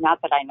no, not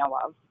that I know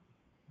of.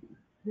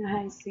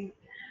 I see.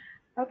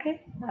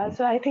 Okay.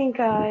 So I think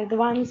the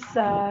ones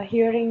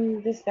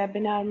hearing this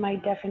webinar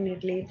might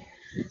definitely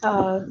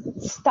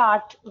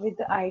start with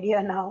the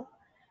idea now.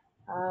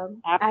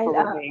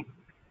 Absolutely.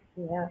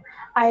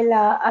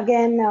 I'll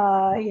again,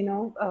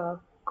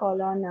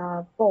 call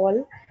on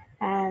Pål,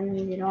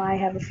 and I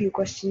have a few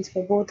questions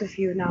for both of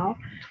you now.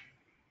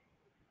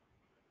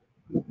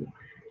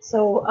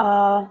 So,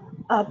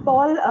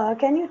 Pål,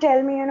 can you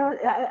tell me,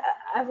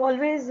 I've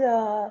always,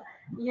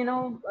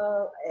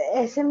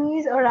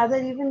 SMEs or rather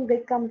even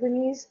big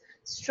companies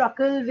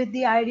struggle with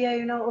the idea,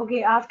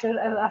 okay,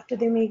 after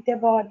they make their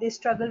bot, they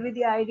struggle with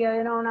the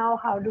idea, now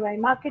how do I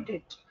market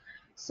it?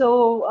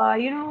 So,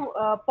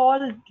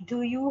 Pål,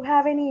 do you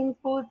have any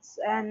inputs,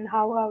 and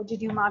how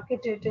did you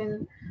market it,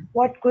 and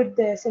what could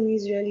the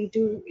SMEs really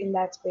do in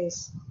that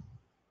space?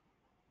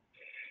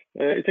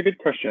 It's a good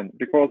question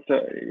because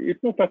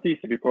it's not that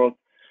easy because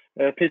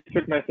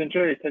Facebook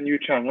Messenger is a new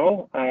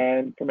channel,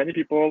 and for many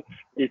people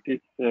it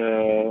is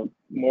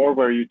more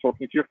where you're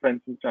talking to your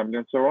friends and family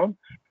and so on.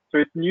 So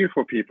it's new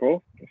for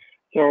people.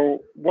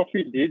 So what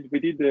we did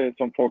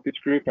some focus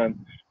group and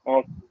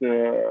asked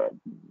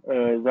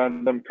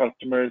random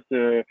customers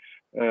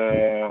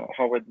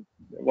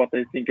what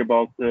they think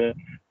about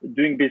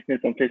doing business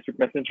on Facebook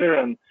Messenger,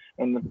 and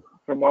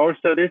from our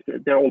studies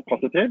they're all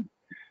positive.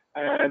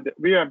 And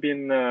we have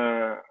been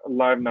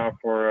live now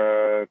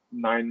for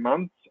 9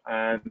 months,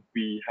 and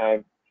we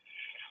have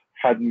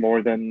had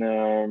more than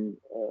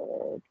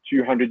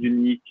 200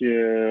 unique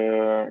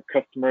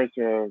customers,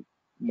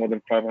 more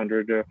than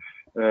 500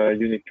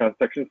 unique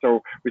transactions.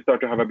 So we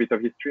start to have a bit of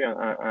history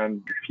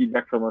and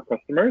feedback from our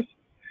customers.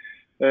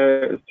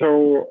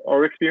 So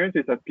our experience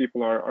is that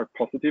people are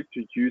positive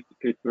to use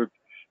Facebook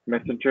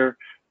Messenger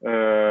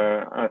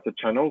as a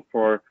channel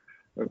for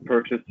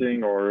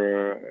purchasing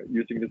or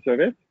using the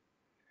service.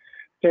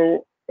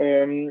 So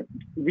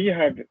we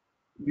have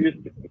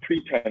used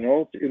 3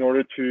 channels in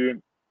order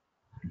to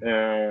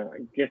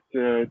get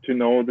to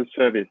know the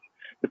service.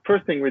 The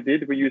first thing we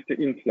did, we used the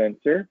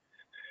influencer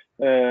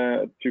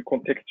to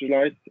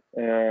contextualize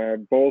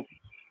both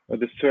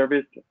the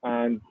service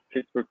and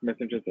Facebook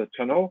Messenger as a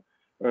channel.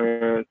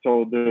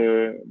 So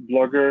the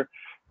blogger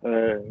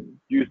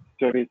used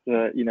service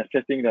in a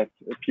setting that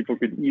people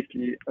could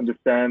easily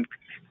understand,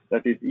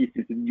 that is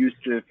easy to use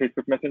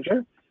Facebook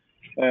Messenger.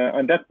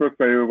 And that worked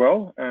very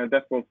well.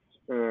 That was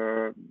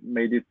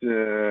made it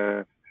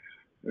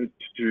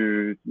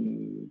to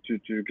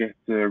get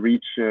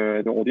reach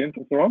the audience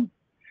and so on.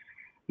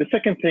 The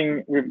second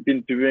thing we've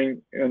been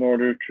doing in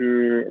order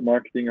to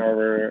marketing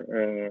our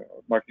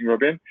marketing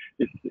Robin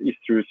is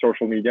through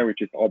social media,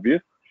 which is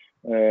obvious,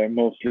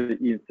 mostly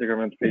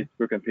Instagram and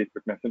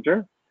Facebook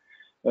Messenger.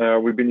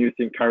 We've been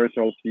using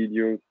carousels,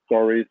 videos,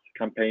 stories,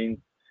 campaigns,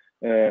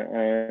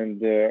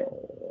 and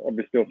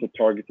obviously also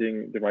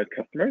targeting the right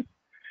customers.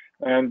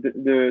 And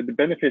the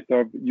benefit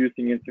of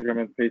using Instagram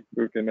and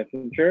Facebook and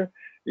Messenger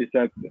is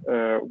that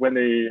when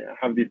they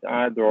have this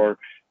ad or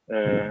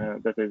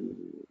that they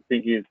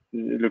think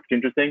looks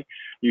interesting,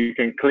 you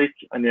can click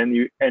and then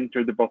you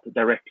enter the bot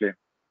directly.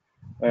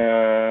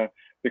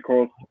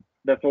 Because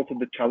that's also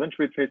the challenge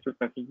with Facebook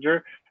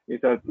Messenger, is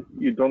that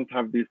you don't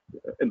have this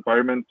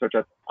environment such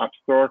as App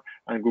Store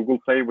and Google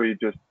Play where you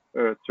just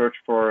search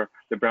for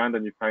the brand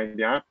and you find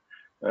the app.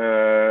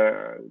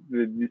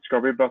 The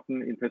discovery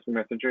button in Facebook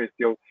Messenger is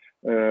still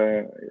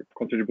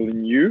considerably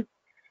new.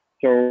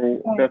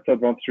 So that's the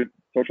advantage with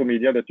social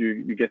media, that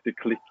you get to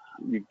click,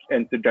 you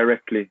enter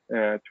directly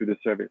to the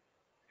service.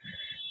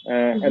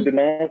 And the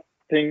last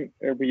thing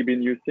we've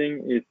been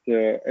using is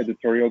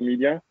editorial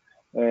media,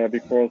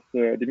 because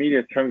the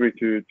media is hungry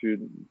to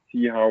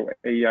see how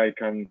AI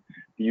can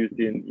be used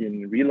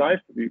in real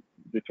life. We're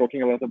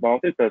talking a lot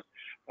about it, but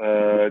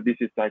this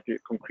is like a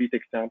concrete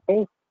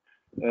example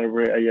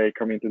where AI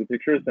come into the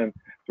pictures. And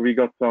so we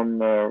got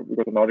an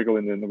article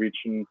in the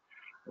Norwegian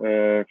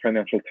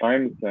Financial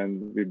Times,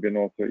 and we've been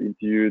also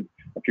interviewed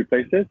a few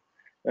places.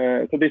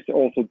 So this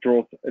also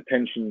draws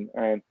attention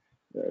and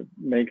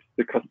makes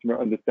the customer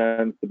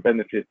understand the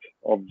benefit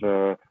of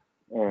our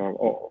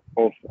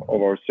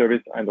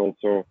service and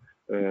also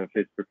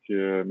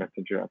Facebook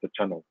Messenger as a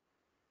channel.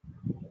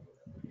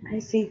 I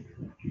see.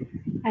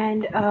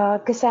 And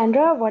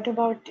Kassandra, what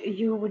about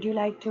you? Would you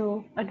like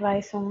to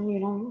advise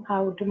on,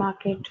 how to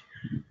market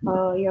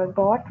your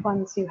bot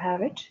once you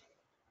have it?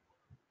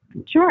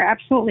 Sure,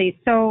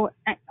 absolutely. So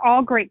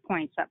all great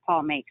points that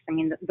Paul makes. I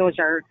mean, those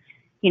are,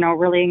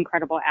 really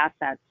incredible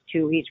assets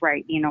too. He's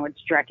right.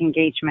 It's direct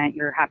engagement.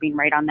 You're having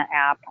right on the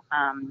app.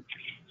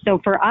 So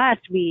for us,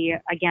 we,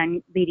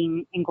 again,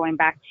 leading and going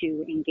back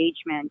to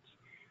engagement,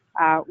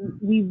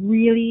 we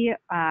really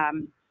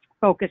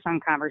focus on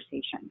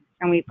conversation,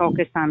 and we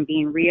focus on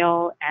being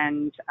real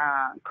and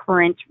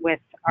current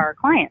with our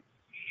clients.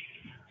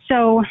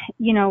 So,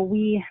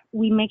 we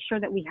make sure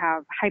that we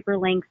have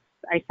hyperlinks.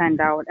 I send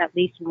out at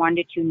least 1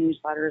 to 2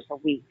 newsletters a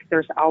week.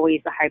 There's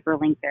always a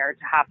hyperlink there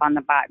to hop on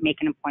the bot,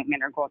 make an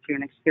appointment, or go through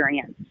an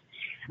experience.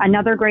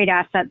 Another great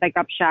asset that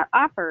gupshup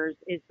offers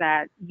is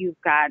that you've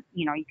got,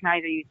 you can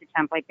either use a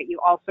template, but you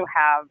also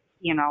have,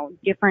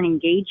 different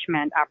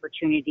engagement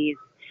opportunities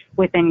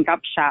within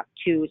gupshup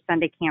to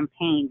send a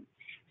campaign.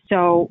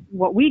 So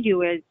what we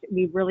do is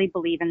we really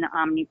believe in the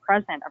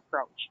omnipresent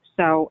approach.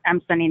 So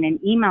I'm sending an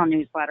email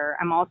newsletter.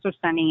 I'm also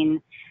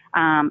sending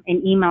an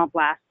email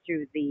blast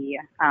through the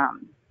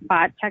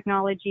bot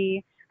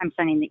technology. I'm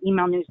sending the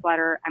email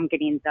newsletter. I'm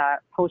getting the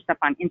post up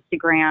on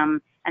Instagram,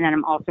 and then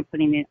I'm also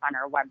putting it on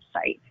our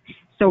website.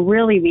 So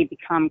really, we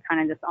become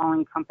kind of this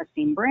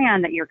all-encompassing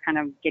brand that you're kind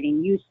of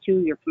getting used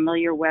to, you're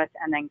familiar with,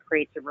 and then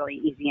creates a really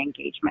easy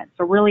engagement.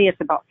 So really, it's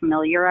about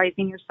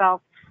familiarizing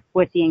yourself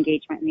with the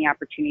engagement and the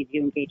opportunity to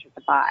engage with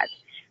the bot.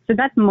 So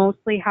that's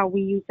mostly how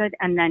we use it.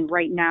 And then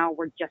right now,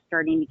 we're just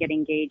starting to get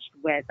engaged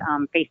with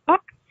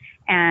Facebook,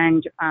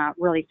 and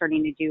really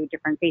starting to do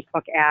different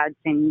Facebook ads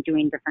and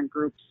doing different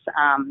groups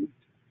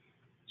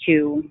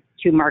to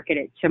market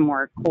it to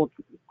more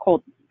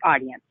cold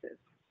audiences.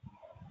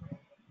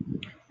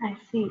 I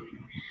see.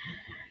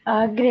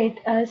 Great.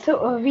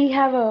 So we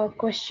have a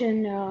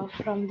question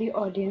from the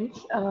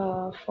audience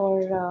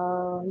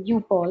for you,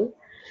 Paul.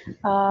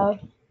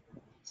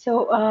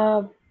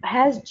 So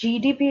has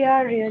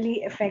GDPR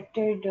really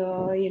affected,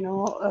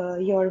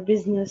 your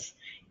business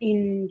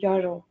in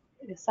Europe?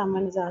 If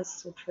someone has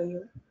asked it for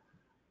you.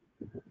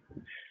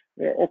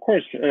 Of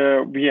course,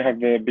 we have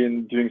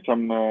been doing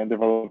some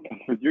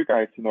development with you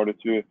guys in order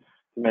to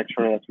make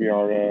sure that we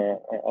are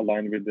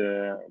aligned with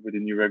the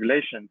new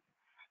regulations.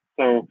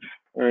 So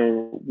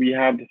we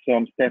had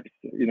some steps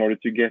in order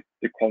to get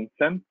the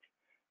consent,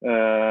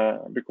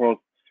 because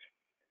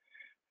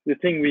the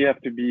thing we have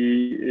to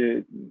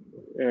be,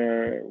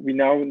 we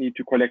now need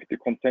to collect the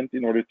consent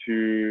in order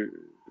to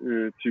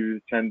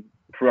send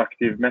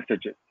proactive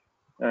messages.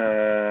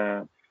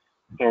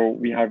 So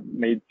we have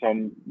made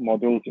some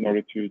models in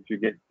order to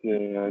get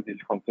this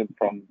consent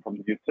from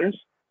the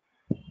users.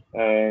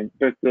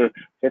 But so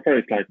far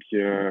it's like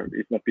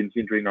it's not been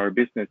hindering our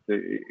business.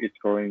 It's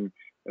going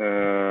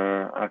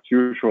as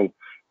usual,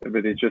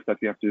 but it's just that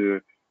we have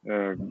to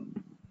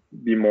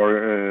be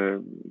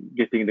more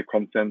getting the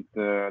content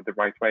the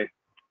right way.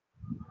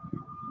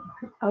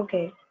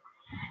 Okay.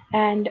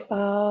 And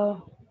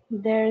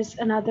there's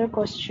another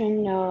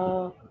question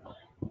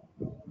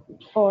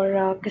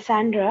for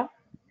Kassandra.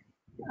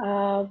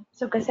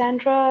 So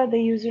Kassandra, the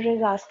user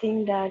is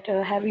asking that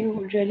have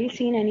you really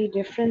seen any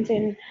difference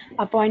in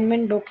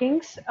appointment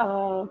bookings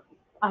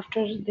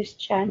after this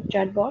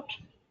chatbot?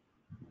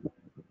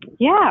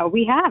 Yeah,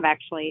 we have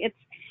actually. It's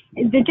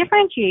the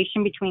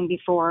differentiation between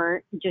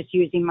before just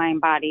using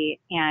MindBody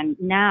and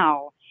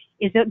now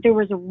is that there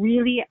was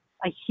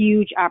a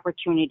huge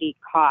opportunity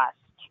cost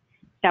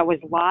that was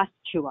lost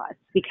to us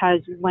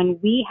because when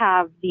we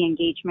have the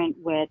engagement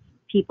with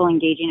people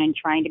engaging and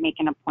trying to make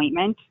an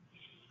appointment,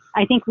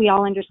 I think we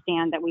all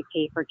understand that we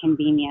pay for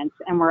convenience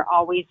and we're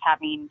always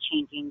having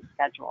changing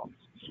schedules.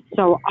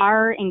 So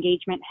our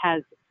engagement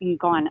has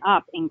gone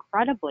up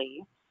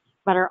incredibly,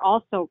 but our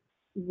also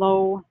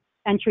low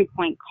entry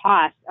point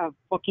cost of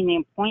booking the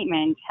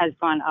appointment has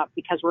gone up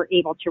because we're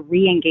able to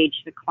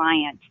re-engage the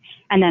client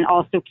and then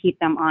also keep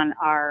them on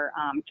our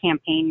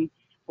campaign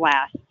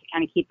blast to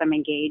kind of keep them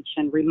engaged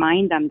and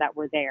remind them that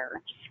we're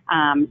there.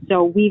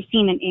 So we've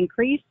seen an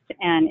increase,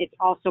 and it's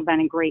also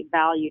been a great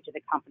value to the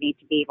company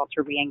to be able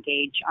to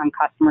re-engage on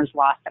customers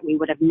lost that we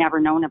would have never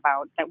known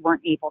about that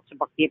weren't able to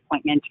book the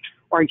appointment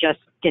or just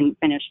didn't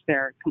finish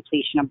their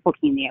completion of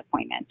booking the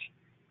appointment.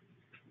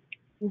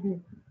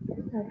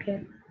 Mm-hmm.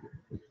 Okay.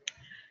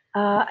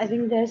 I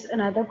think there's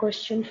another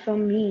question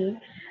from me.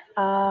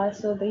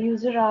 So the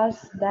user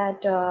asks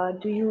that,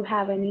 do you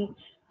have any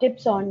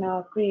tips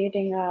on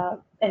creating a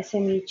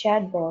SME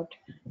chatbot?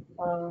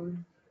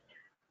 Um,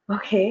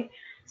 okay,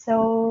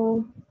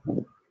 so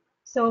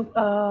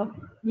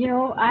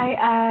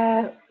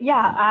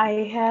yeah,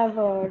 I have,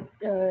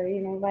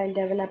 while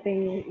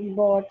developing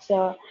bots,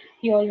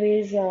 we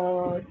always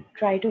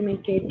try to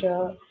make it,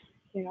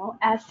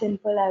 as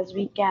simple as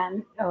we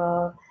can.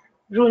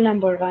 Rule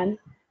number one,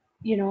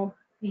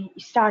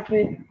 start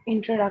with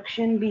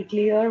introduction, be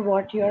clear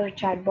what your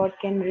chatbot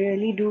can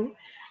really do,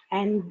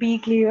 and be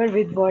clear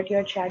with what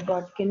your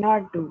chatbot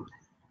cannot do,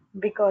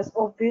 because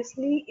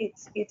obviously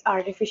it's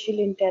artificial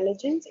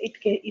intelligence.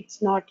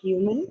 It's not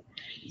human,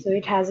 so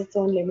it has its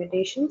own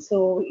limitations.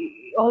 So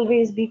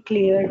always be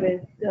clear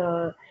with,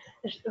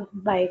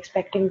 by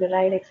expecting the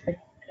right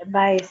expect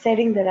by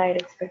setting the right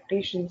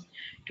expectations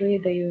to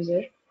the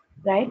user,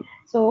 right?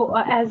 So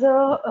as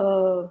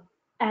a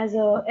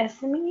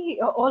SME,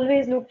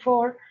 always look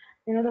for,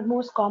 the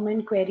most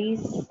common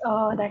queries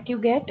that you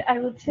get, I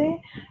would say,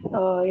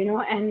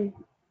 and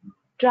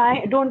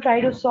don't try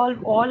to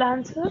solve all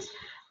answers,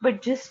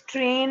 but just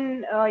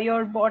train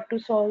your bot to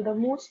solve the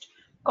most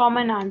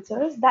common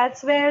answers.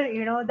 That's where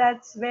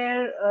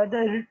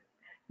the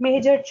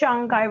major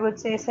chunk, I would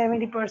say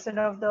 70%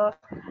 of the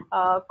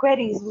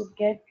queries would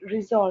get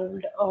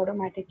resolved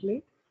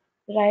automatically,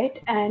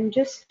 right? And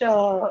just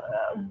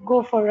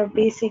go for a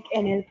basic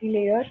NLP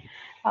layer,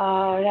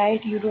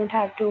 right? You don't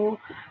have to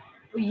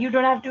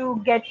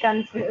get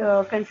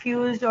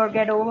confused or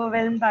get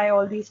overwhelmed by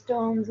all these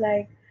terms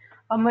like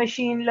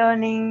machine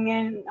learning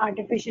and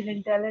artificial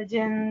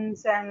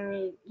intelligence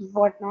and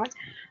whatnot.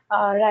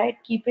 Right?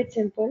 Keep it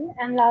simple.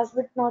 And last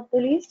but not the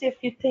least, if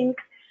you think,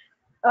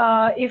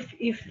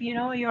 if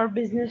your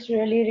business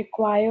really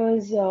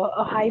requires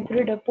a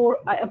hybrid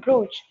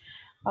approach,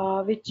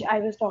 which I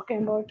was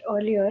talking about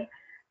earlier,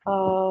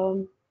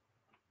 um,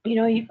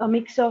 a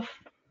mix of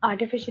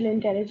artificial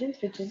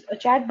intelligence, which is a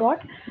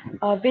chatbot,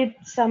 with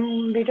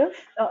some bit of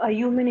a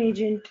human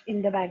agent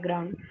in the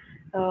background,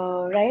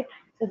 right?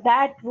 So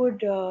that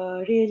would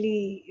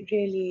really,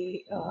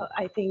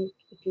 I think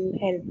it will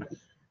help.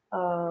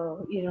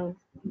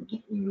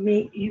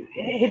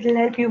 It'll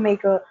help you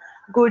make a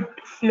good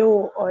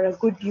flow or a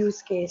good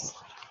use case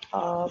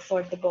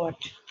for the bot.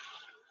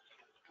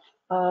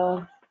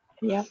 Uh,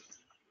 yeah.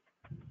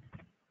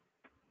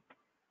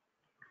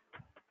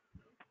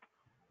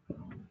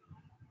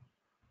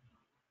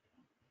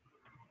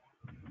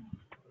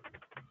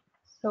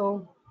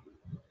 So.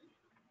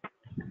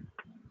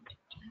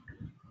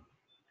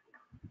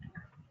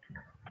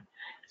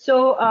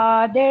 So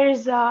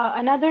there's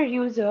another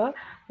user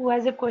who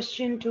has a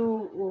question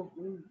to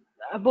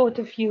both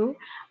of you.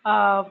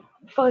 Uh,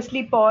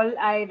 Firstly, Paul,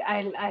 I'll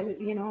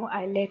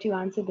let you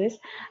answer this.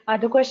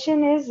 The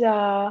question is,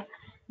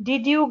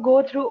 did you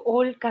go through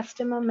all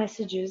customer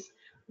messages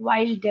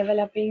while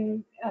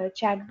developing a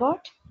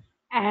chatbot,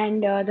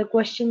 and the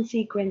question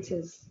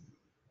sequences?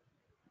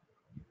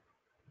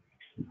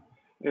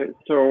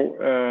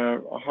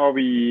 How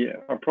we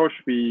approach,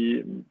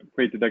 we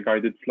created a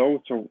guided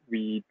flow. So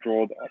we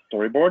drew a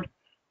storyboard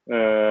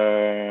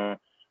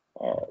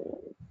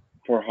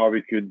for how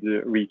we could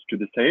reach to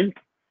the sales.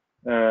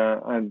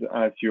 And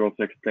as you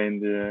also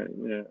explained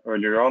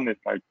earlier on,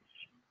 it's like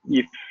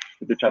if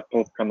the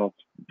chatbot cannot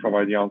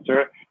provide the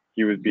answer,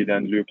 he would be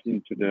then looped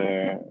into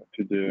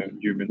the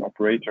human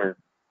operator.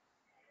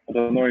 I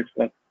don't know if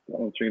that's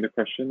answering the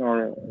question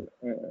or.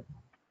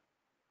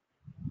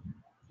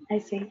 I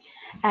see.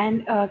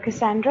 And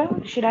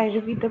Cassandra, should I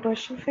repeat the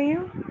question for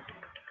you?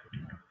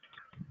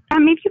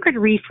 Maybe you could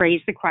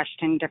rephrase the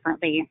question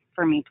differently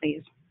for me,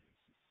 please.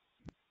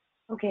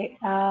 Okay.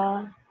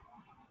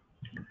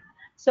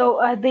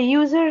 So the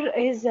user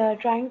is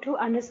trying to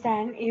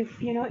understand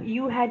if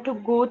you had to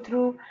go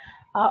through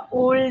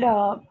old.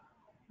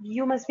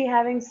 You must be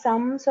having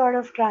some sort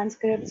of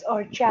transcripts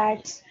or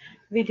chats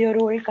with your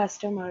old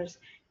customers.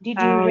 Did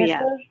you Oh,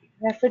 yes. refer?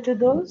 refer to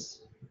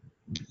those?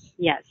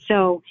 Yes.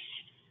 So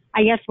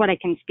I guess what I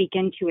can speak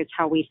into is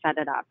how we set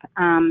it up.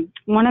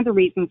 One of the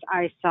reasons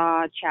I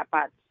saw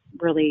chatbots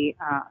really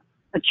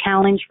a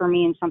challenge for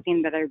me and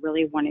something that I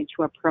really wanted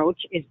to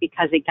approach is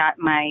because it got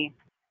my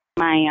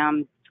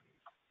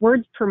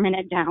words per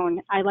minute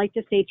down. I like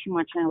to say too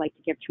much and I like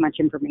to give too much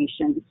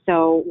information.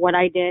 So what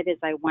I did is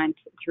I went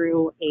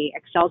through a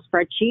Excel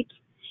spreadsheet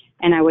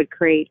and I would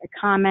create a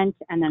comment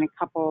and then a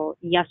couple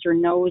yes or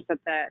no's that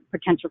the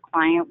potential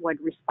client would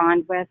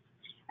respond with,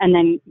 and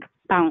then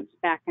bounce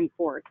back and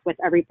forth with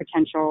every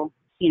potential,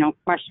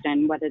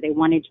 question, whether they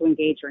wanted to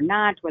engage or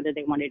not, whether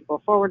they wanted to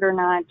go forward or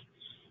not,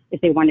 if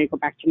they wanted to go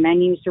back to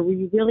menus. So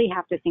we really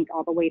have to think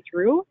all the way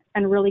through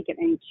and really get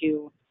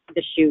into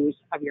the shoes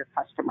of your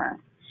customer.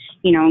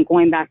 And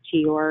going back to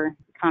your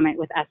comment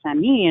with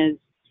SME is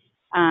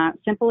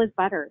simple is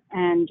better.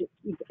 And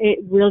it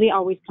really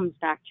always comes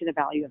back to the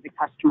value of the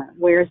customer.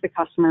 Where is the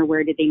customer?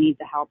 Where do they need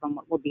the help? And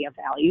what will be of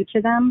value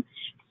to them?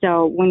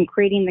 So when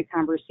creating the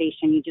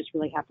conversation, you just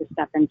really have to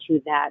step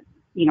into that,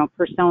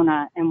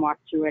 persona and walk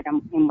through it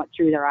and look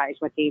through their eyes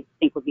what they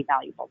think would be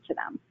valuable to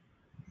them.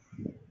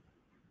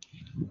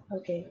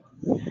 Okay.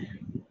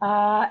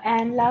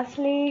 And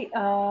lastly,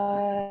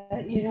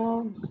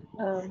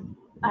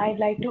 I'd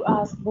like to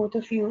ask both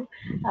of you,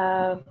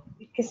 uh,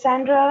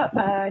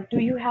 Cassandra, do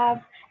you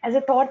have, as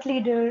a thought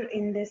leader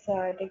in this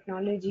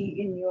technology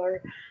in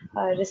your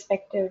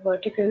respective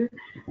vertical,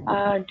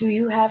 do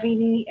you have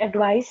any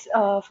advice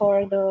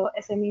for the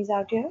SMEs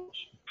out here?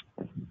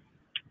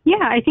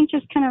 Yeah, I think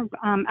just kind of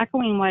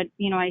echoing what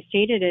I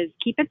stated is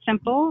keep it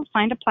simple,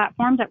 find a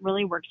platform that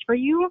really works for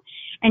you,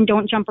 and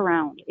don't jump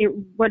around.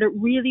 What it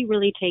really,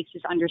 really takes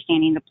is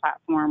understanding the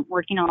platform,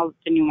 working all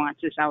the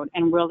nuances out,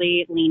 and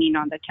really leaning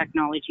on the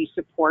technology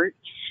support.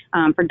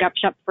 For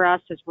gupshup for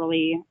us is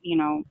really,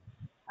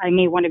 I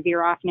may want to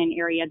veer off in an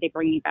area. They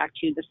bring me back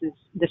to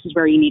this is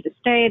where you need to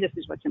stay. This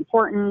is what's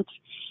important.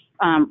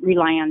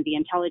 Rely on the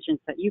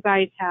intelligence that you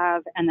guys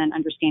have, and then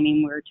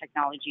understanding where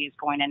technology is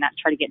going, and not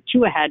try to get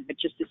too ahead, but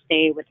just to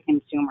stay with the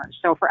consumer.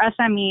 So for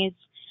SMEs,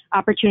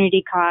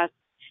 opportunity costs,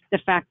 the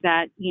fact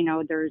that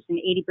there's an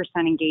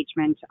 80%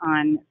 engagement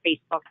on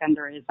Facebook than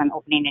there is on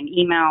opening an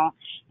email,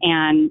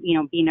 and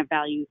being of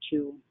value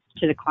to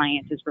the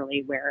client is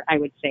really where I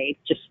would say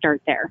just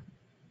start there.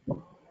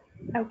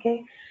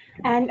 Okay.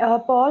 And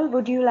Paul,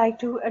 would you like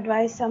to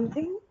advise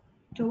something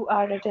to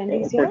our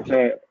attendees Of course,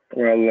 here?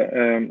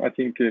 I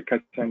think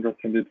Cassandra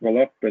summed it well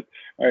up, but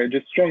I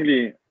just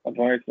strongly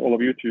advise all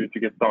of you to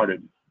get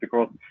started,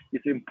 because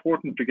it's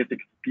important to get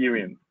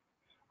experience.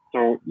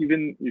 So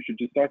even you should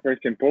just start very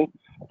simple.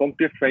 Don't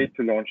be afraid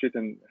to launch it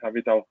and have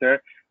it out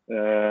there,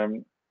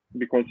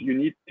 because you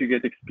need to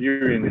get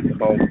experience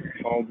about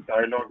how the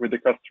dialogue with the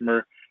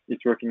customer is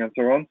working and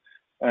so on.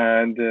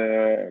 And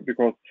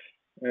because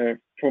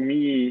for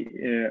me,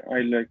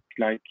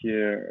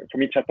 for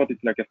me, chatbot is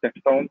like a step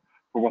stone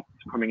for what's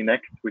coming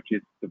next, which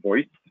is the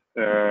voice.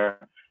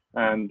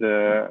 And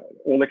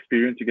all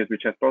experience you get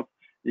with chatbot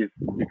is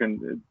you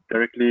can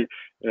directly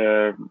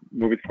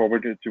move it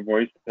forward to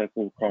voice. That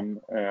will come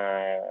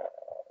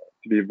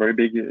to be very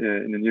big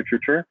in the near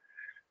future.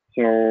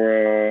 So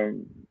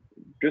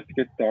just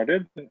get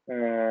started.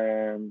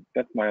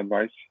 That's my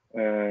advice.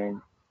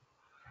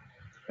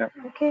 Yeah.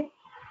 Okay.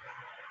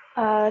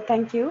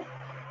 Thank you.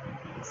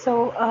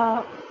 So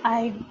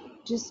I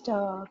just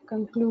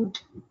conclude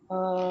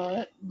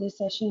this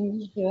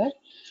session here.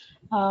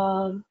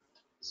 Um,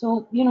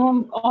 so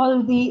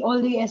all the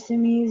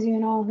SMEs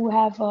who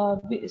have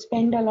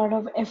spent a lot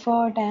of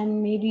effort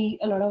and maybe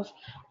a lot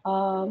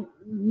of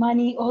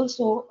money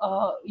also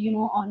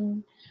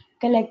on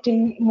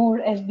collecting more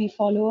FB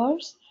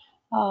followers,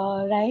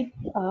 right?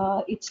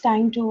 It's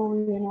time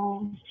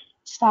to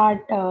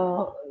start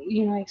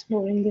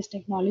exploring this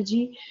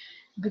technology,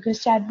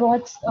 because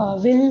chatbots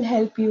will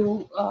help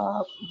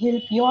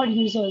your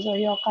users or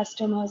your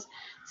customers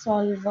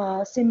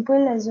solve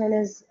simple as well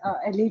as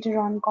later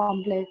on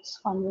complex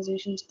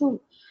conversations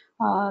too,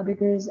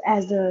 because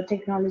as the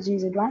technology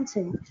is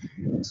advancing.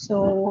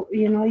 So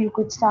you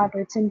could start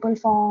with simple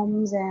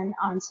forms and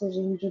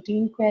answering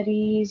routine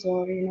queries,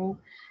 or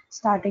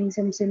starting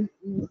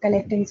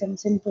collecting some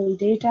simple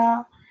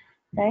data,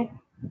 right?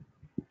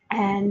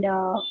 And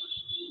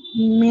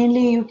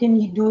mainly you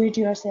can do it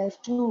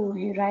yourself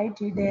too, right?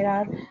 There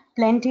are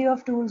plenty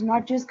of tools,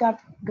 not just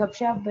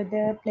gupshup, but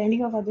there are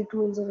plenty of other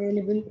tools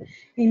available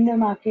in the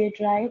market,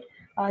 right?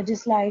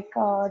 Just like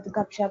the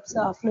gupshup's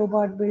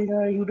flowbot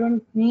builder, you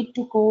don't need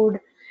to code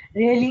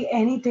really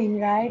anything,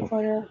 right?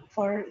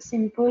 For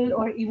simple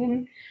or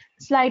even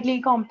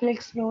slightly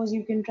complex flows,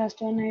 you can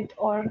trust on it,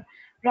 or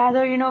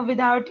rather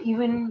without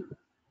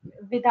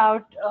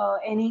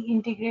any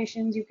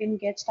integrations, you can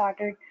get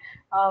started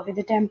with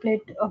a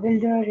template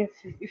builder.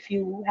 If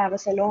you have a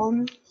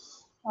salon,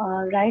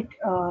 right,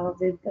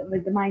 with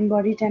the mind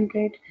body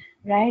template,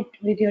 right,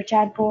 with your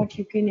chatbot,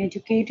 you can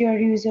educate your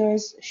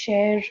users,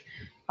 share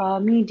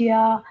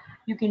media.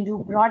 You can do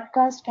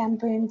broadcast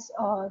campaigns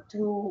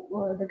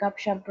through the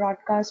gupshup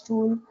broadcast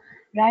tool,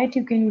 right?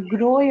 You can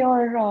grow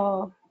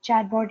your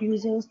chatbot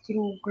users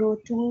through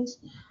growth tools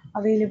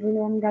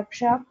available on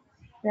Gupshup,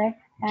 right?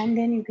 And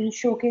then you can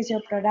showcase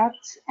your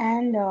products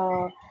and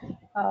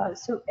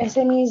so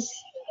SMEs.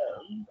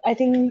 I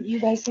think you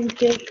guys can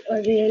take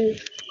a real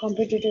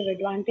competitive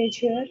advantage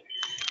here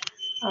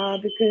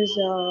because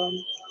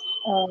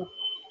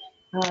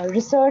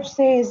research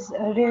says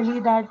really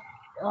that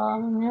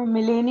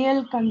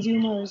millennial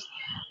consumers,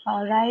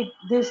 right,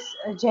 this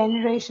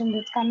generation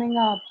that's coming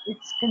up,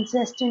 it's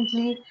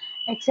consistently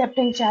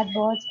accepting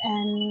chatbots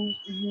and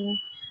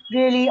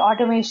really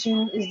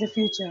automation is the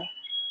future.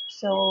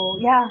 So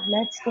yeah,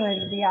 let's go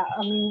ahead. Yeah,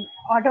 I mean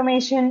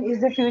automation is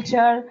the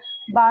future,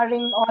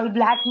 barring all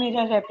Black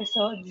Mirror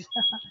episodes.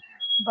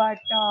 But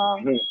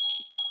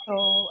so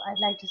I'd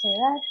like to say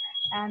that,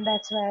 and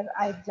that's where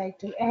I'd like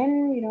to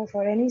end.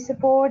 For any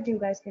support, you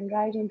guys can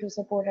write into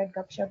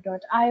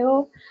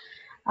support@gupshup.io.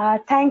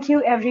 Thank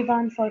you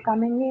everyone for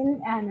coming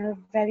in, and a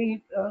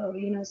very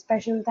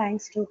special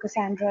thanks to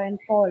Kassandra and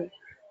Paul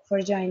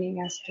for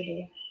joining us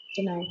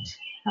tonight.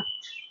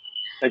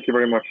 Thank you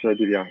very much,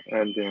 Divya,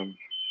 and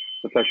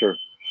a pleasure.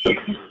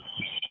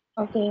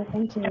 Okay,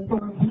 thank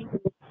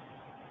you.